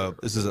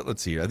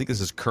let's see. I think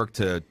this is Kirk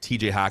to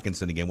TJ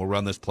Hawkinson again. We'll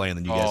run this play and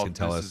then you guys can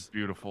tell us. This is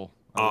beautiful.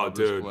 Oh,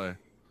 dude. Play.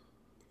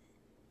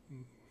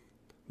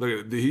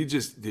 Look at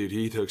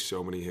he took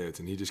so many hits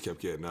and he just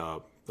kept getting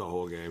up the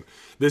whole game.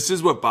 This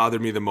is what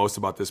bothered me the most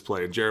about this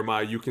play. And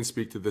Jeremiah, you can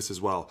speak to this as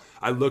well.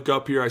 I look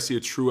up here, I see a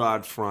true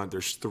odd front.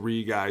 There's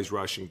 3 guys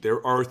rushing.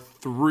 There are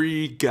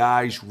 3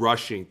 guys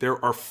rushing.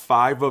 There are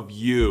 5 of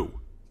you.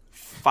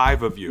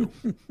 5 of you.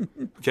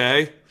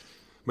 Okay?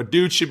 My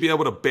dude should be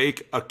able to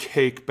bake a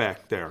cake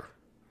back there.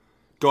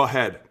 Go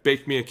ahead.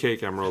 Bake me a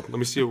cake, Emerald. Let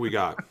me see what we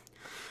got.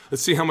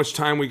 Let's see how much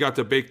time we got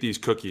to bake these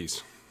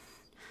cookies.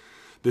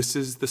 This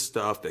is the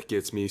stuff that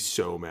gets me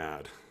so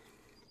mad.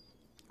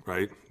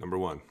 Right? Number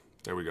 1.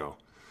 There we go.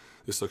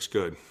 This looks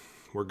good.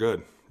 We're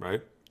good,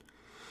 right?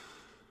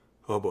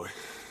 Oh, boy.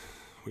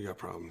 We got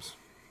problems.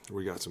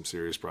 We got some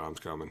serious problems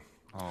coming.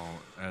 Oh,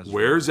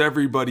 where's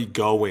everybody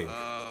going?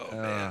 Oh,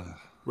 man.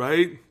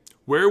 Right?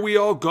 Where are we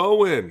all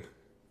going?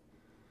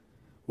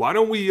 Why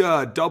don't we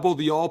double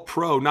the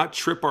all-pro, not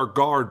trip our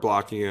guard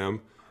blocking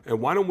him, and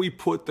why don't we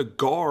put the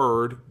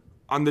guard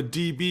on the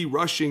DB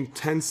rushing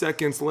 10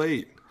 seconds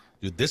late?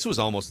 Dude, this was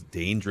almost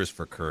dangerous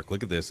for Kirk.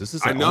 Look at this. This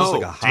is I know. almost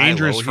like a high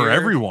dangerous low for here.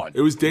 everyone. It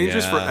was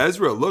dangerous for Yeah.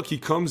 Ezra. Look, he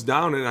comes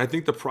down, and I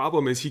think the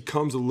problem is he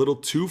comes a little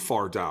too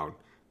far down.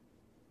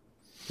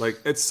 Like,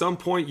 at some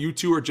point, you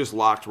two are just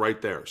locked right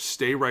there.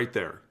 Stay right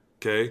there,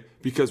 okay?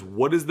 Because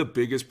what is the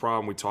biggest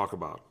problem we talk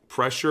about?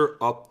 Pressure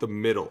up the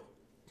middle.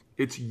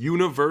 It's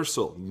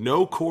universal.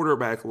 No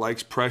quarterback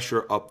likes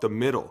pressure up the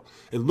middle.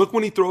 And look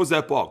when he throws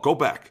that ball. Go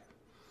back.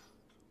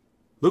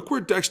 Look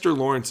where Dexter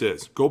Lawrence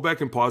is. Go back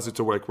and pause it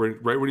to right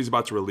when he's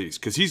about to release.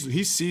 Because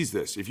he sees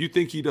this. If you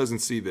think he doesn't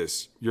see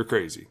this, you're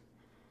crazy.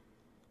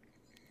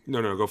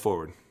 No, go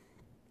forward.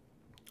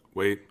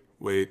 Wait.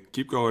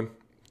 Keep going.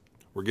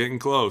 We're getting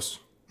close.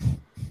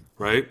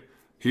 Right?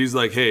 He's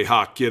like, hey,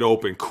 Hawk, get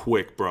open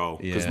quick, bro.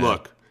 Because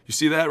look, you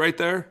see that right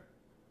there?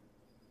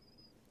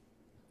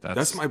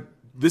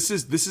 This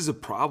is a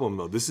problem,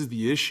 though. This is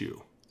the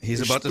issue. He's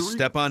about to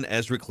step on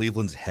Ezra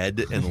Cleveland's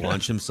head and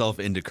launch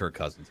himself into Kirk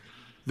Cousins.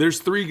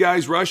 There's 3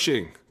 guys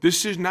rushing. This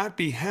should not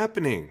be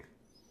happening.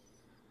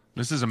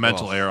 This is a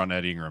mental error on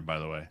Ed Ingram, by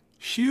the way.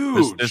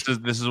 Huge. This is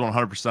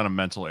 100% a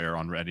mental error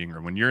on Ed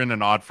Ingram. When you're in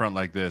an odd front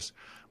like this,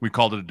 we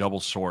called it a double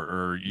sort,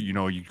 or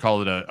you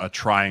call it a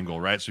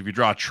triangle, right? So if you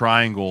draw a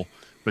triangle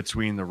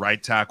between the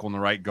right tackle and the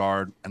right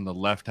guard and the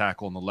left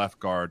tackle and the left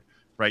guard,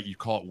 right? You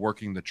call it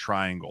working the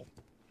triangle.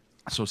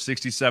 So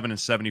 67 and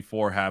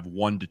 74 have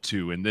 1 to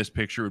 2. In this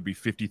picture, it would be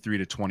 53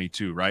 to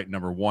 22, right?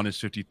 Number 1 is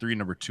 53,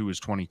 number 2 is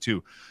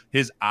 22.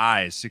 His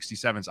eyes,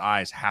 67's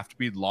eyes, have to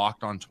be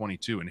locked on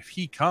 22. And if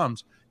he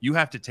comes, you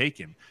have to take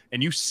him.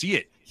 And you see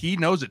it. He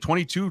knows it.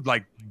 22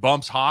 like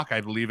bumps Hawk,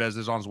 I believe, as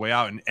is on his way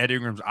out, and Ed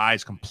Ingram's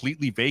eyes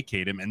completely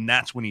vacate him, and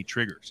that's when he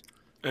triggers.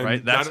 And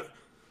right?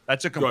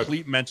 That's a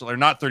complete mental, or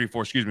not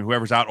 34, excuse me,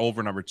 whoever's out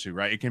over number 2,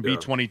 right? It can be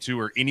 22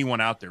 or anyone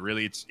out there,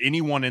 really. It's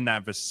anyone in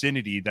that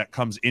vicinity that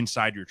comes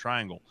inside your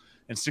triangle.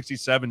 And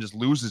 67 just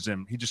loses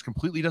him. He just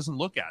completely doesn't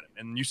look at him.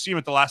 And you see him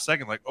at the last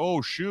second, like,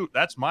 oh, shoot,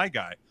 that's my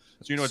guy.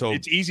 So,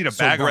 it's easy to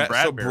bag on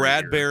Bradbury. So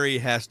Bradbury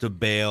has to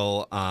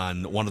bail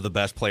on one of the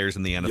best players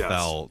in the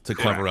NFL to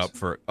cover up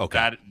for –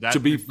 okay.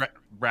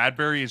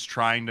 Bradbury is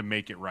trying to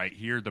make it right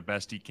here the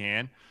best he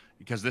can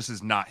because this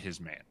is not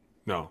his man.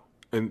 No.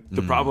 And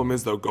the problem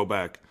is, though, go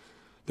back.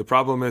 The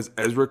problem is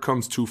Ezra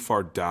comes too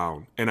far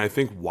down. And I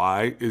think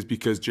why is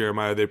because,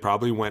 Jeremiah, they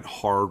probably went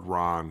hard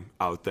Ron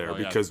out there.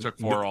 Because took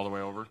 4 all the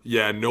way over.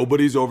 Yeah,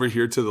 nobody's over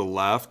here to the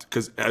left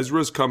because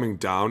Ezra's coming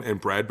down and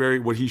Bradbury,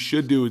 what he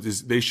should do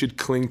is they should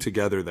cling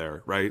together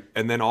there, right?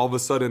 And then all of a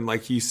sudden,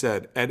 like he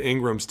said, Ed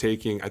Ingram's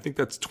taking, I think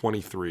that's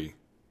 23.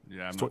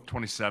 Yeah,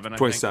 27,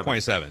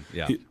 27,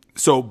 yeah.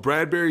 So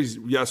Bradbury's,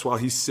 yes, while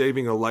he's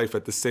saving a life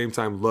at the same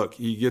time, look,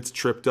 he gets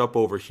tripped up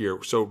over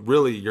here. So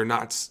really, you're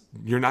not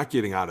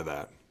getting out of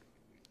that.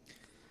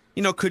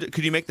 You know,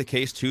 could you make the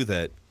case too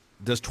that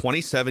does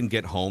 27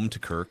 get home to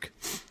Kirk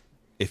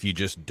if you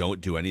just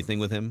don't do anything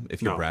with him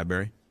if you're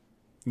Bradbury?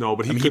 No,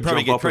 but he could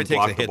jump up and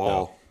block the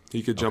ball.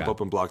 He could jump up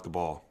and block the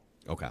ball.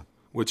 Okay.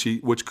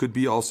 Which could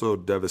be also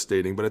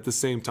devastating, but at the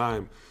same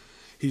time,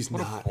 he's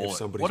not. If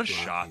somebody's what a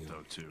shot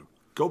though, too.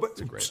 Go back.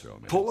 It's a great throw,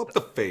 man. Pull up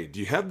the fade.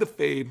 Do you have the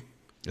fade?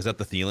 Is that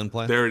the Thielen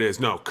play? There it is.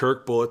 No,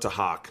 Kirk bullet to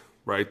Hawk.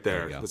 right there.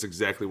 There you go. That's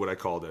exactly what I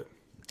called it.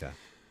 Okay.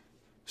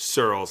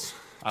 Sirles,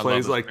 I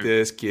plays love it. like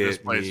this This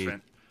get plays me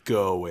fan-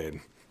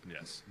 going.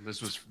 Yes,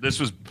 this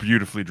was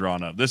beautifully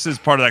drawn up. This is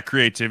part of that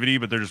creativity,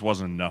 but there just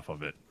wasn't enough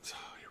of it. So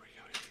here we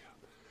go.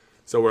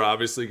 So we're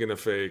obviously gonna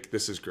fake.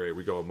 This is great.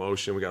 We go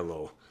emotion. We got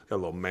a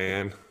little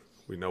man.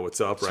 We know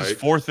what's up, This right? is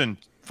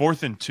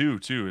fourth and two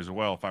too, as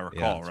well, if I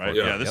recall, it's right? fourth-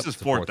 Yeah, this yep, is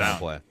it's a fourth down.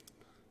 play.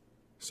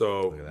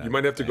 So at that. you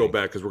might have to go Dang.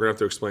 back because we're gonna have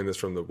to explain this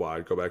from the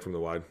wide. Go back from the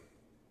wide.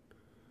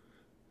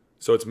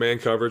 So it's man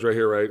coverage right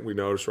here, right? We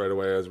notice right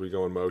away as we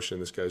go in motion,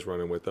 this guy's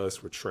running with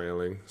us. We're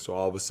trailing. So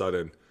all of a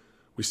sudden,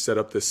 we set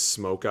up this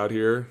smoke out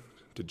here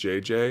to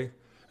JJ,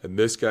 and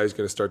this guy's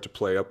going to start to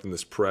play up in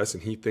this press,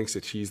 and he thinks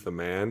that he's the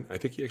man. I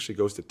think he actually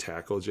goes to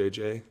tackle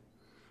JJ.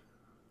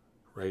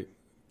 Right?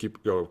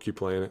 Keep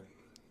playing it.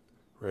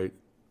 Right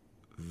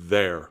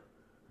there.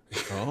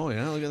 Oh,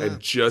 yeah, look at And that.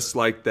 just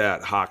like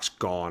that, Hawk's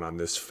gone on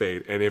this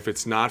fade. And if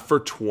it's not for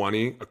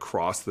 20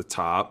 across the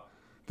top,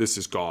 this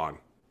is gone.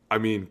 I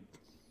mean,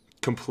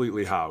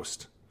 completely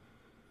housed.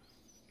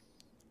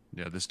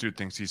 Yeah, this dude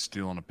thinks he's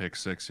stealing a pick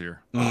six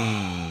here.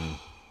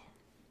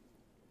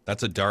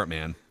 That's a dart,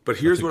 man. But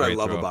here's That's a what I great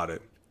love throw. about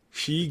it.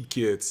 He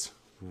gets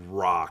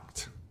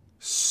rocked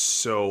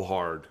so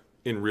hard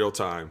in real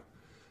time.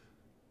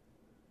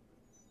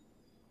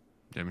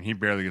 I mean, he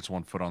barely gets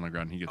 1 foot on the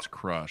ground. He gets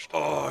crushed.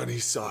 Oh, and he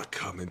saw it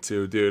coming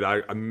too, dude.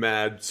 I'm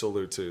mad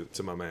salute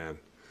to my man.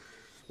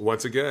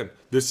 Once again,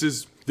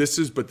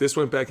 but this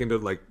went back into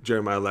like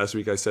Jeremiah last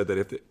week. I said that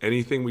if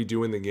anything we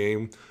do in the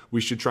game, we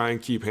should try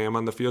and keep Ham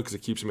on the field because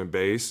it keeps him in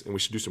base, and we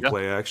should do some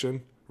play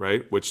action,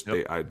 right? Which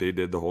they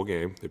did the whole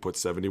game. They put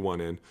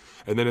 71 in,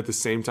 and then at the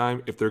same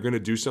time, if they're going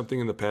to do something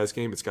in the pass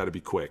game, it's got to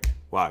be quick.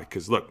 Why?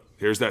 Because look,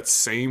 here's that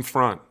same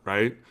front,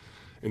 right?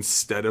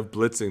 Instead of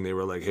blitzing, they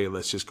were like, hey,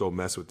 let's just go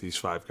mess with these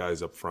 5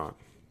 guys up front,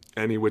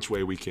 any which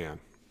way we can.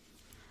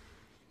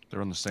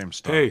 They're on the same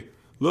stuff. Hey,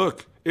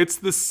 look, it's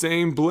the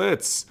same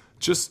blitz,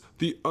 just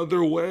the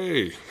other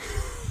way.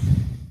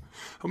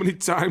 How many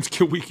times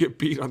can we get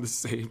beat on the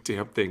same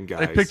damn thing,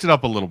 guys? They picked it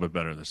up a little bit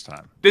better this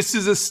time. This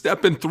is a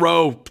step and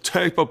throw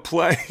type of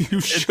play. You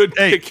should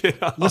pick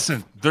it up.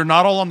 Listen, they're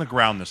not all on the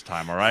ground this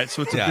time, all right?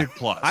 So it's a Yeah. big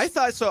plus. I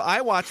thought so.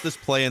 I watched this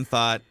play and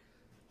thought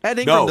Ed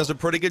Ingram No. does a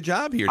pretty good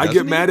job here. I doesn't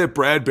get he? mad at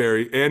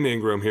Bradbury and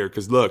Ingram here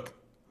because, look,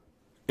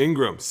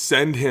 Ingram,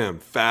 send him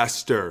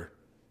faster.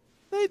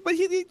 Hey, but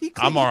he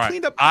I'm all right.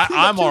 cleaned up.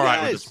 I'm all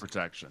right guys. with this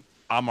protection.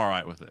 I'm all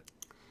right with it.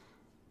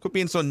 Quit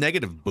being so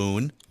negative,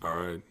 Boone. All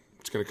right.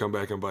 It's going to come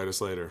back and bite us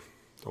later.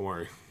 Don't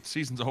worry.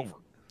 Season's over.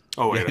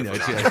 Oh, wait. I Yeah,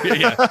 forgot.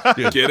 yeah,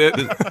 dude. Get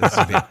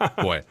it?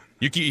 Boy,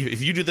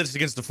 if you do this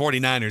against the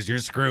 49ers, you're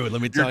screwed.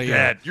 Let me You're tell you.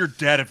 dead. You're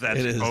dead if that's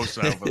It is,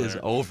 Bosa over it is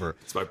there. over.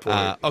 That's my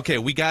point. Okay,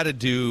 we got to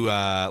do the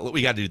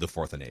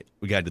 4th and 8.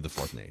 We got to do the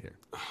 4th and 8 here.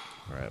 All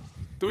right.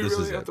 Do we This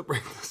really is have it. to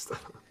bring this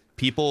stuff up?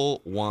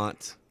 People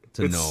want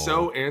to It's know.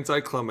 so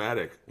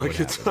anticlimactic. Like, what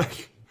it's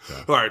happened.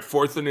 like, all right,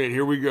 4th and 8.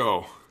 Here we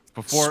go.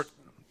 Before,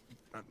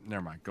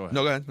 never mind. Go ahead.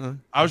 No, go ahead.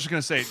 I was just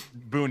gonna say,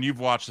 Boone, you've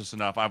watched this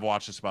enough. I've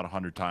watched this about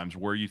 100 times.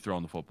 Where are you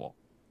throwing the football?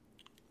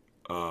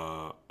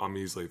 I'm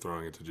easily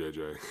throwing it to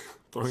JJ.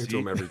 Throwing it to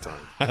him every time.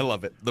 I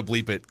love it. The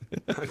bleep it.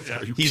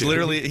 Are you He's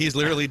kidding?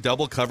 literally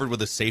double covered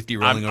with a safety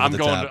rolling over I'm the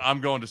going. top. I'm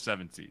going to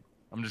 17.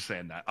 I'm just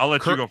saying that. I'll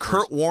let you go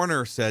Kurt first.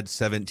 Warner said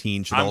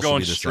 17 should I'm also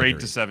going be the straight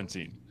to secondary.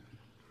 17.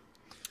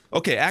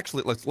 Okay,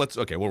 actually, let's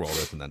okay, we'll roll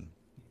this and then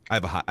I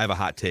have a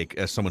hot take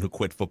as someone who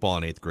quit football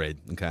in 8th grade.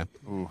 Okay,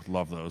 Ooh,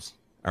 love those.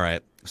 all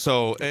right.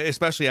 So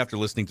especially after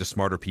listening to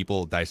smarter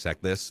people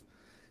dissect this,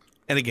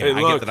 and again, Hey,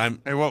 I look. get that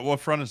I'm. Hey, what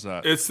front is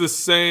that? It's the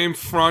same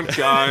front,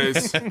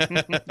 guys.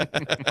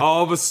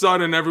 All of a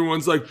sudden,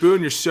 everyone's like, Boone,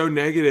 you're so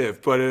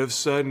negative. But all of a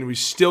sudden, we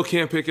still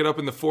can't pick it up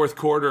in the 4th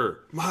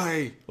quarter.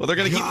 Well, they're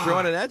gonna keep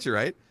throwing it at you,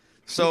 right?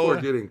 People So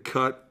are getting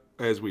cut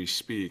as we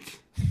speak.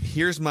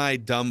 here's my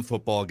dumb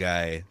football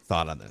guy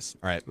thought on this.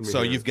 All right. me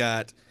So hear it.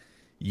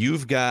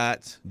 you've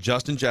got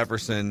Justin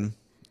Jefferson.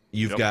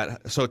 You've Yep.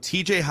 got so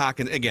TJ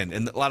Hawkins again,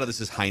 and a lot of this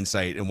is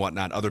hindsight and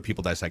whatnot. Other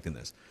people dissecting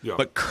this, Yep.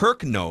 but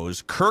Kirk knows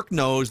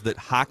that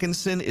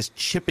Hawkinson is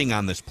chipping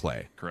on this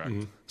play. Correct.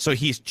 So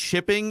he's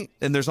chipping,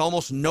 and there's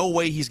almost no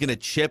way he's going to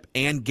chip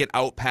and get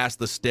out past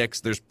the sticks.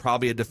 There's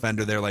probably a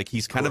defender there. Like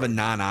he's kind of a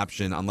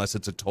non-option unless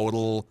it's a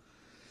total.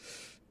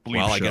 Bleep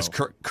Well, I show. guess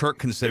Kirk It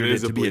considered it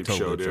is a to be a bleep total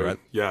show, bleep, dude. right?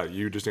 Yeah,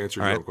 you just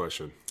answered your All own right.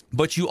 question.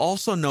 But you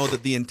also know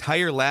that the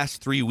entire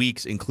last 3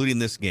 weeks, including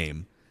this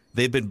game,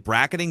 they've been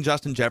bracketing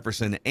Justin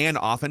Jefferson and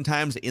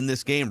oftentimes in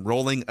this game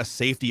rolling a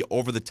safety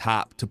over the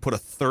top to put a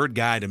third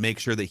guy to make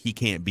sure that he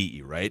can't beat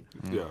you, right?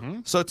 Yeah.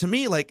 So to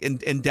me, like, and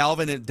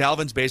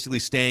Dalvin's basically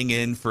staying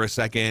in for a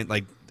second,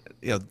 like,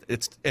 you know,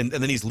 it's and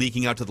then he's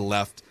leaking out to the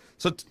left.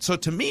 So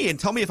to me, and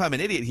tell me if I'm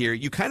an idiot here,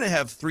 you kind of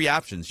have 3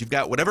 options. You've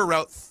got whatever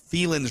route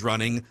Thielen's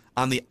running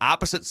on the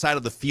opposite side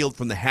of the field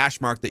from the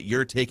hash mark that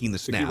you're taking the I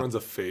think snap. he runs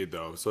a fade,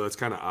 though, so that's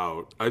kind of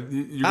out.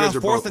 You guys are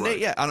 4th both and right.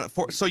 8, yeah.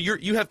 So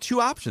you have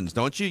 2 options,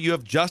 don't you? You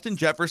have Justin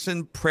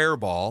Jefferson prayer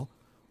ball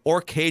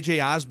or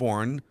KJ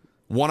Osborne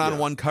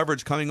one-on-one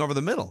coverage coming over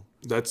the middle.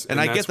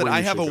 I get that where I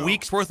you have a should go.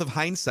 week's worth of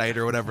hindsight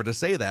or whatever to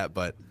say that,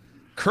 but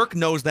Kirk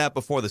knows that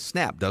before the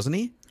snap, doesn't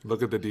he?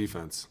 Look at the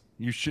defense.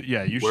 You should,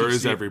 yeah. You Where should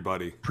is see it.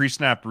 everybody?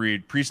 Pre-snap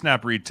read.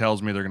 Pre-snap read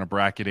tells me they're going to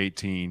bracket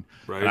 18,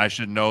 Right. and I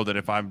should know that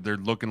if they're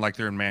looking like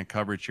they're in man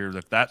coverage here,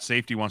 if that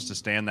safety wants to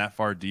stand that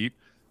far deep,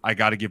 I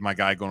got to give my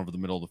guy going over the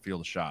middle of the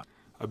field a shot.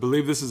 I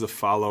believe this is a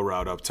follow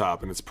route up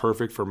top, and it's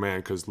perfect for man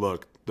because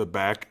look, the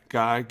back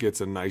guy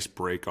gets a nice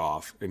break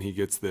off, and he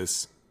gets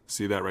this.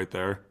 See that right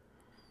there?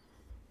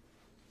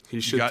 He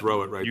should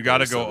throw it right. You got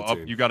to there go to up.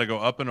 17. You got to go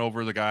up and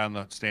over the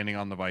guy standing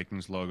on the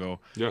Vikings logo,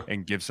 Yeah.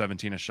 and give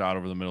 17 a shot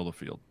over the middle of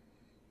the field.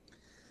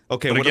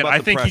 Okay, But what again, about I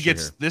the think he pressure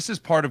gets. here? This is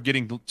part of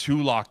getting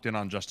too locked in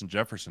on Justin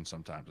Jefferson.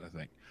 Sometimes I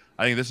think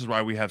this is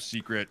why we have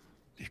secret,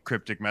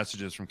 cryptic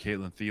messages from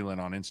Caitlin Thielen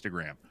on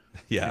Instagram.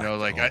 Yeah. You know,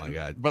 like, oh my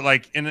God. but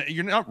like, and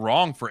you're not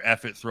wrong for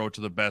it throw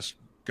to the best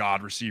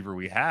God receiver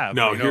we have.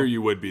 No, you know, here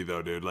you would be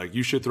though, dude. Like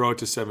you should throw it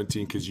to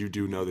 17 because you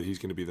do know that he's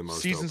going to be the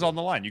most. season's open. on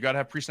the line. You got to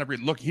have pre-snap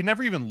read. Look, he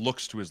never even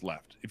looks to his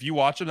left. If you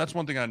watch him, that's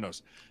one thing I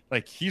noticed.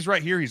 Like he's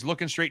right here, he's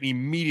looking straight, and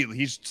immediately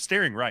he's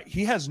staring right.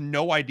 He has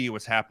no idea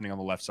what's happening on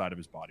the left side of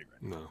his body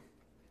right now. No.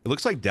 It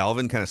looks like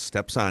Dalvin kind of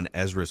steps on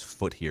Ezra's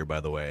foot here, by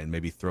the way, and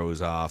maybe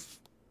throws off.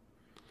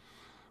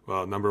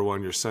 Well, number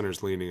one, your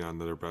center's leaning on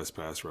their best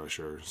pass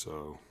rusher,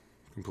 so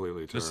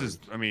completely turned.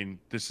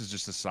 This is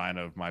just a sign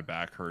of my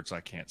back hurts.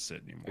 I can't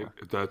sit anymore.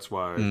 That's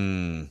why.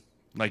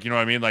 Like, you know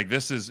what I mean? Like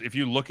this is, if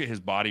you look at his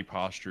body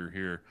posture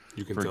here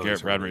You can for tell Garrett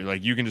he's hurting. Bradbury,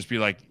 like you can just be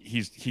like,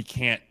 he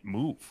can't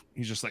move.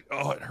 He's just like,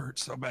 oh, it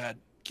hurts so bad.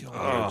 Kill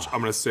I'm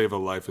going to save a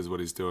life is what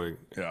he's doing.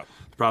 Yeah.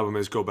 The problem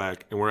is go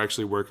back, and we're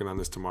actually working on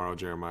this tomorrow,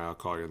 Jeremiah. I'll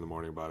call you in the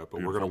morning about it.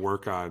 But we're going to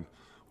work on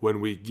when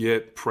we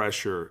get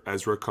pressure,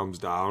 Ezra comes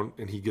down,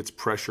 and he gets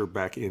pressure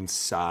back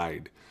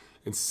inside.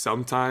 And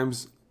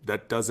sometimes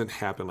that doesn't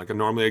happen. Like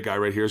normally a guy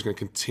right here is going to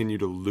continue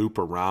to loop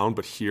around.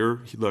 But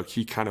here, look,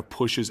 he kind of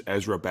pushes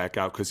Ezra back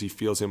out because he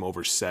feels him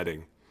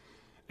oversetting.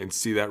 And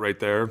see that right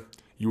there?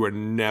 You are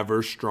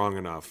never strong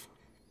enough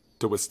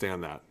to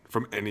withstand that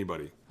from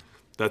anybody.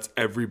 That's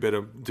every bit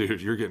of,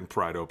 dude, you're getting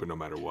pried open no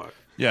matter what.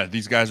 Yeah,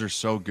 these guys are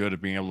so good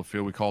at being able to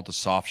feel. We call it the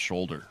soft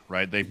shoulder,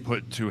 right? They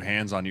put two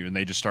hands on you and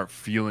they just start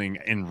feeling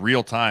in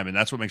real time. And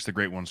that's what makes the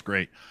great ones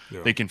great.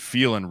 Yeah. They can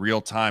feel in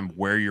real time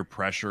where your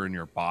pressure in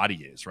your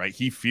body is, right?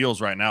 He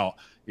feels right now.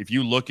 If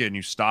you look at it and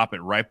you stop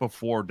it right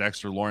before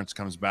Dexter Lawrence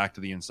comes back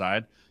to the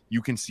inside,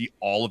 you can see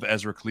all of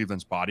Ezra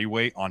Cleveland's body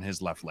weight on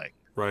his left leg.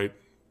 Right?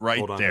 Right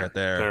Hold on. there. Right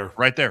there.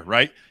 Right there,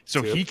 right?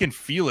 So See he it? can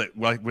feel it.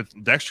 Like with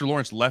Dexter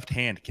Lawrence left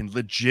hand, can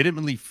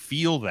legitimately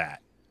feel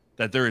that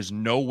there is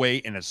no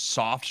weight in his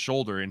soft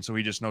shoulder. And so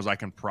he just knows I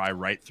can pry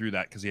right through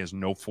that because he has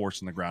no force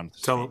in the ground.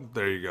 Tell him,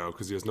 there you go,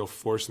 because he has no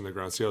force in the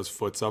ground. See how his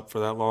foot's up for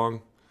that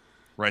long?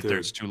 Right Dude. there,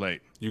 it's too late.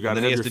 You got And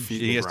to then have he your has, to,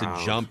 feet he in has the to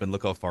ground. jump and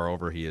look how far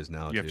over he is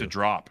now. You have too. to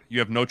drop. You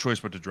have no choice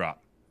but to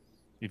drop.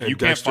 If And you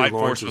can't Dexter fight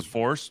Lawrence force with is-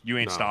 force, you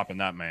ain't No. stopping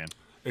that man.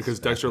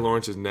 Because Dexter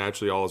Lawrence is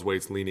naturally all his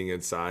weight's leaning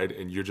inside,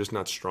 and you're just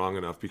not strong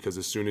enough because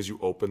as soon as you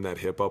open that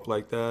hip up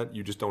like that,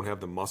 you just don't have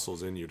the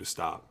muscles in you to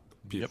stop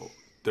people.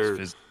 They're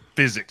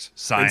Physics,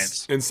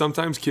 science. And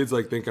sometimes kids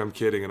like think I'm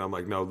kidding, and I'm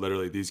like, no,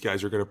 literally, these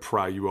guys are going to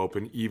pry you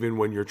open, even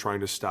when you're trying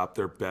to stop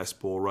their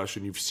best bull rush,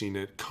 and you've seen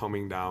it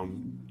coming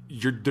down.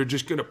 They're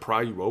just going to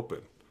pry you open,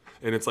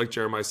 and it's like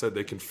Jeremiah said,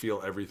 they can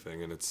feel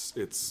everything, and it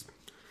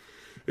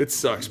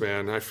sucks,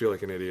 man. I feel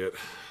like an idiot.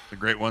 The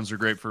great ones are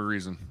great for a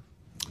reason.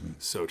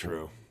 So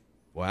true.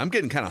 Well, I'm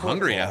getting kind of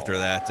hungry after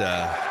that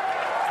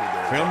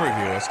film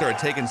review. I started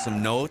taking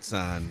some notes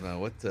on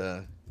what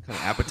kind of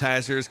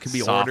appetizers could be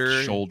Soft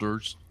ordered.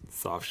 shoulders.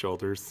 Soft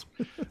shoulders.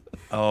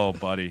 Oh,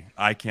 buddy,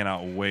 I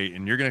cannot wait.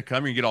 And you're gonna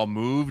come, you're gonna get all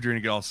moved, you're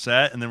gonna get all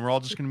set, and then we're all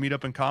just gonna meet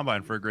up in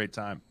Combine for a great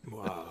time.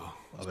 Wow.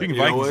 Speaking You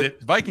know of Vikings,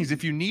 what? Vikings,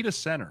 if you need a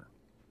center,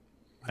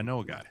 I know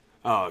a guy.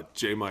 Oh,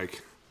 J.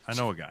 Mike. I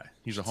know a guy.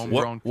 He's a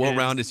homegrown What kid.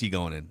 round is he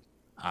going in?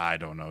 I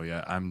don't know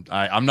yet. I'm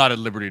not at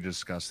liberty to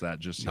discuss that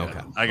just yet. Okay.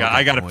 I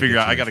Okay. got to Won't figure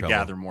get out. you I in got to trouble.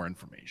 gather more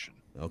information.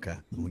 Okay,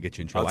 we'll get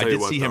you in trouble. I'll I tell you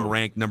did what, see him though.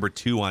 ranked number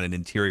 2 on an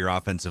interior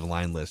offensive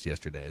line list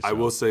yesterday. I so-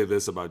 will say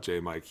this about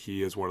J. Mike.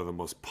 He is one of the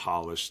most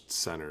polished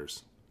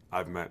centers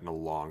I've met in a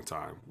long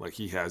time. Like,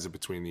 he has it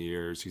between the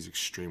ears. He's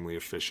extremely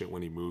efficient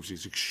when he moves.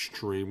 He's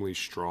extremely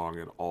strong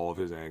in all of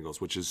his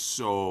angles, which is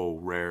so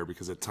rare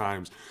because at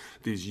times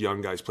these young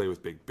guys play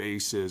with big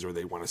bases or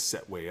they want to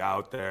set way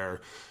out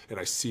there. And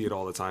I see it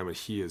all the time, and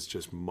he is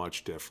just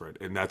much different.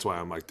 And that's why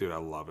I'm like, dude, I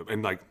love him.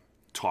 And, like,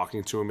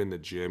 talking to him in the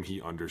gym,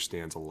 he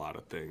understands a lot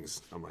of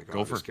things. I'm like, oh,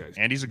 Gopher. this guy's,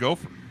 Andy's a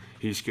gopher.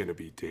 he's going to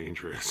be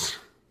dangerous.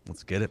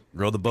 Let's get it.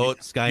 Row the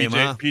boat, sky him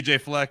PJ, off.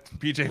 PJ Fleck.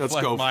 PJ Let's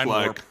Fleck. go, Mind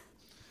Fleck. warp.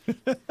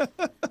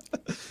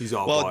 He's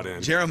all Well, bought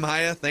in.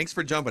 Jeremiah, thanks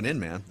for jumping in,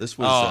 man. This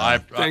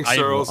was Thanks, I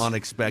Sirles.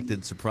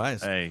 unexpected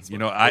surprise. Hey, my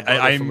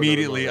brother from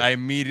another mother. I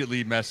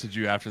immediately messaged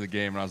you after the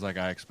game, and I was like,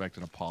 I expect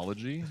an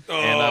apology,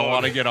 and I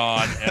want to get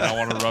on, and I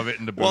want to rub it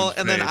into Boone's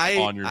face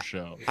on your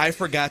show. I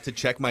forgot to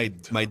check my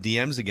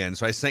DMs again,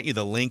 so I sent you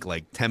the link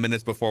like 10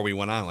 minutes before we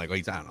went on. Like, I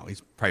don't know,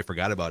 he's probably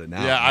forgot about it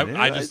now. Yeah,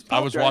 I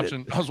was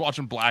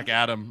watching Black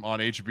Adam on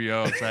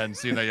HBO, so I hadn't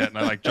seen that yet, and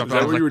I like jumped on.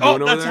 I was like, oh,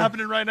 that's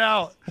happening right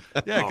now.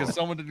 Yeah, because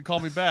someone didn't call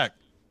me back.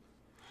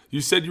 You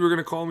said you were going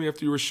to call me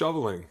after you were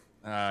shoveling.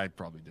 I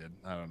probably did.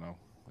 I don't know.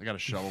 I got a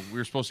shovel. We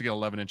were supposed to get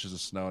 11 inches of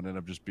snow and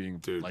ended up just being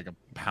like a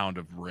pound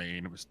of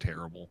rain. It was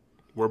terrible.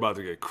 We're about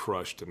to get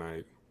crushed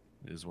tonight.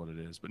 It is what it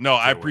is. But no,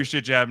 I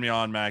appreciate you having me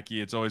on,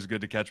 Mackie. It's always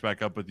good to catch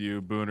back up with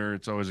you. Booner,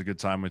 it's always a good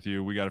time with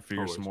you. We got to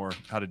figure some more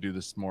how to do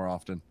this more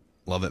often.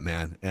 Love it,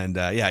 man. And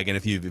yeah, again,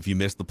 if you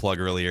missed the plug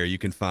earlier, you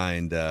can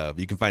find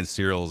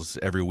Sirles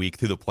every week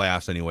through the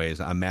playoffs. Anyways,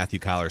 on Matthew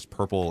Collar's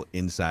Purple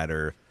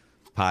Insider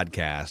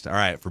podcast. All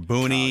right, for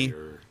Booney,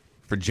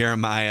 for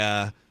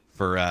Jeremiah,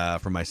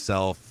 for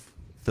myself,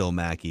 Phil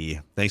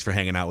Mackey. Thanks for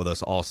hanging out with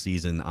us all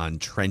season on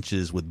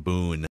Trenches with Boone.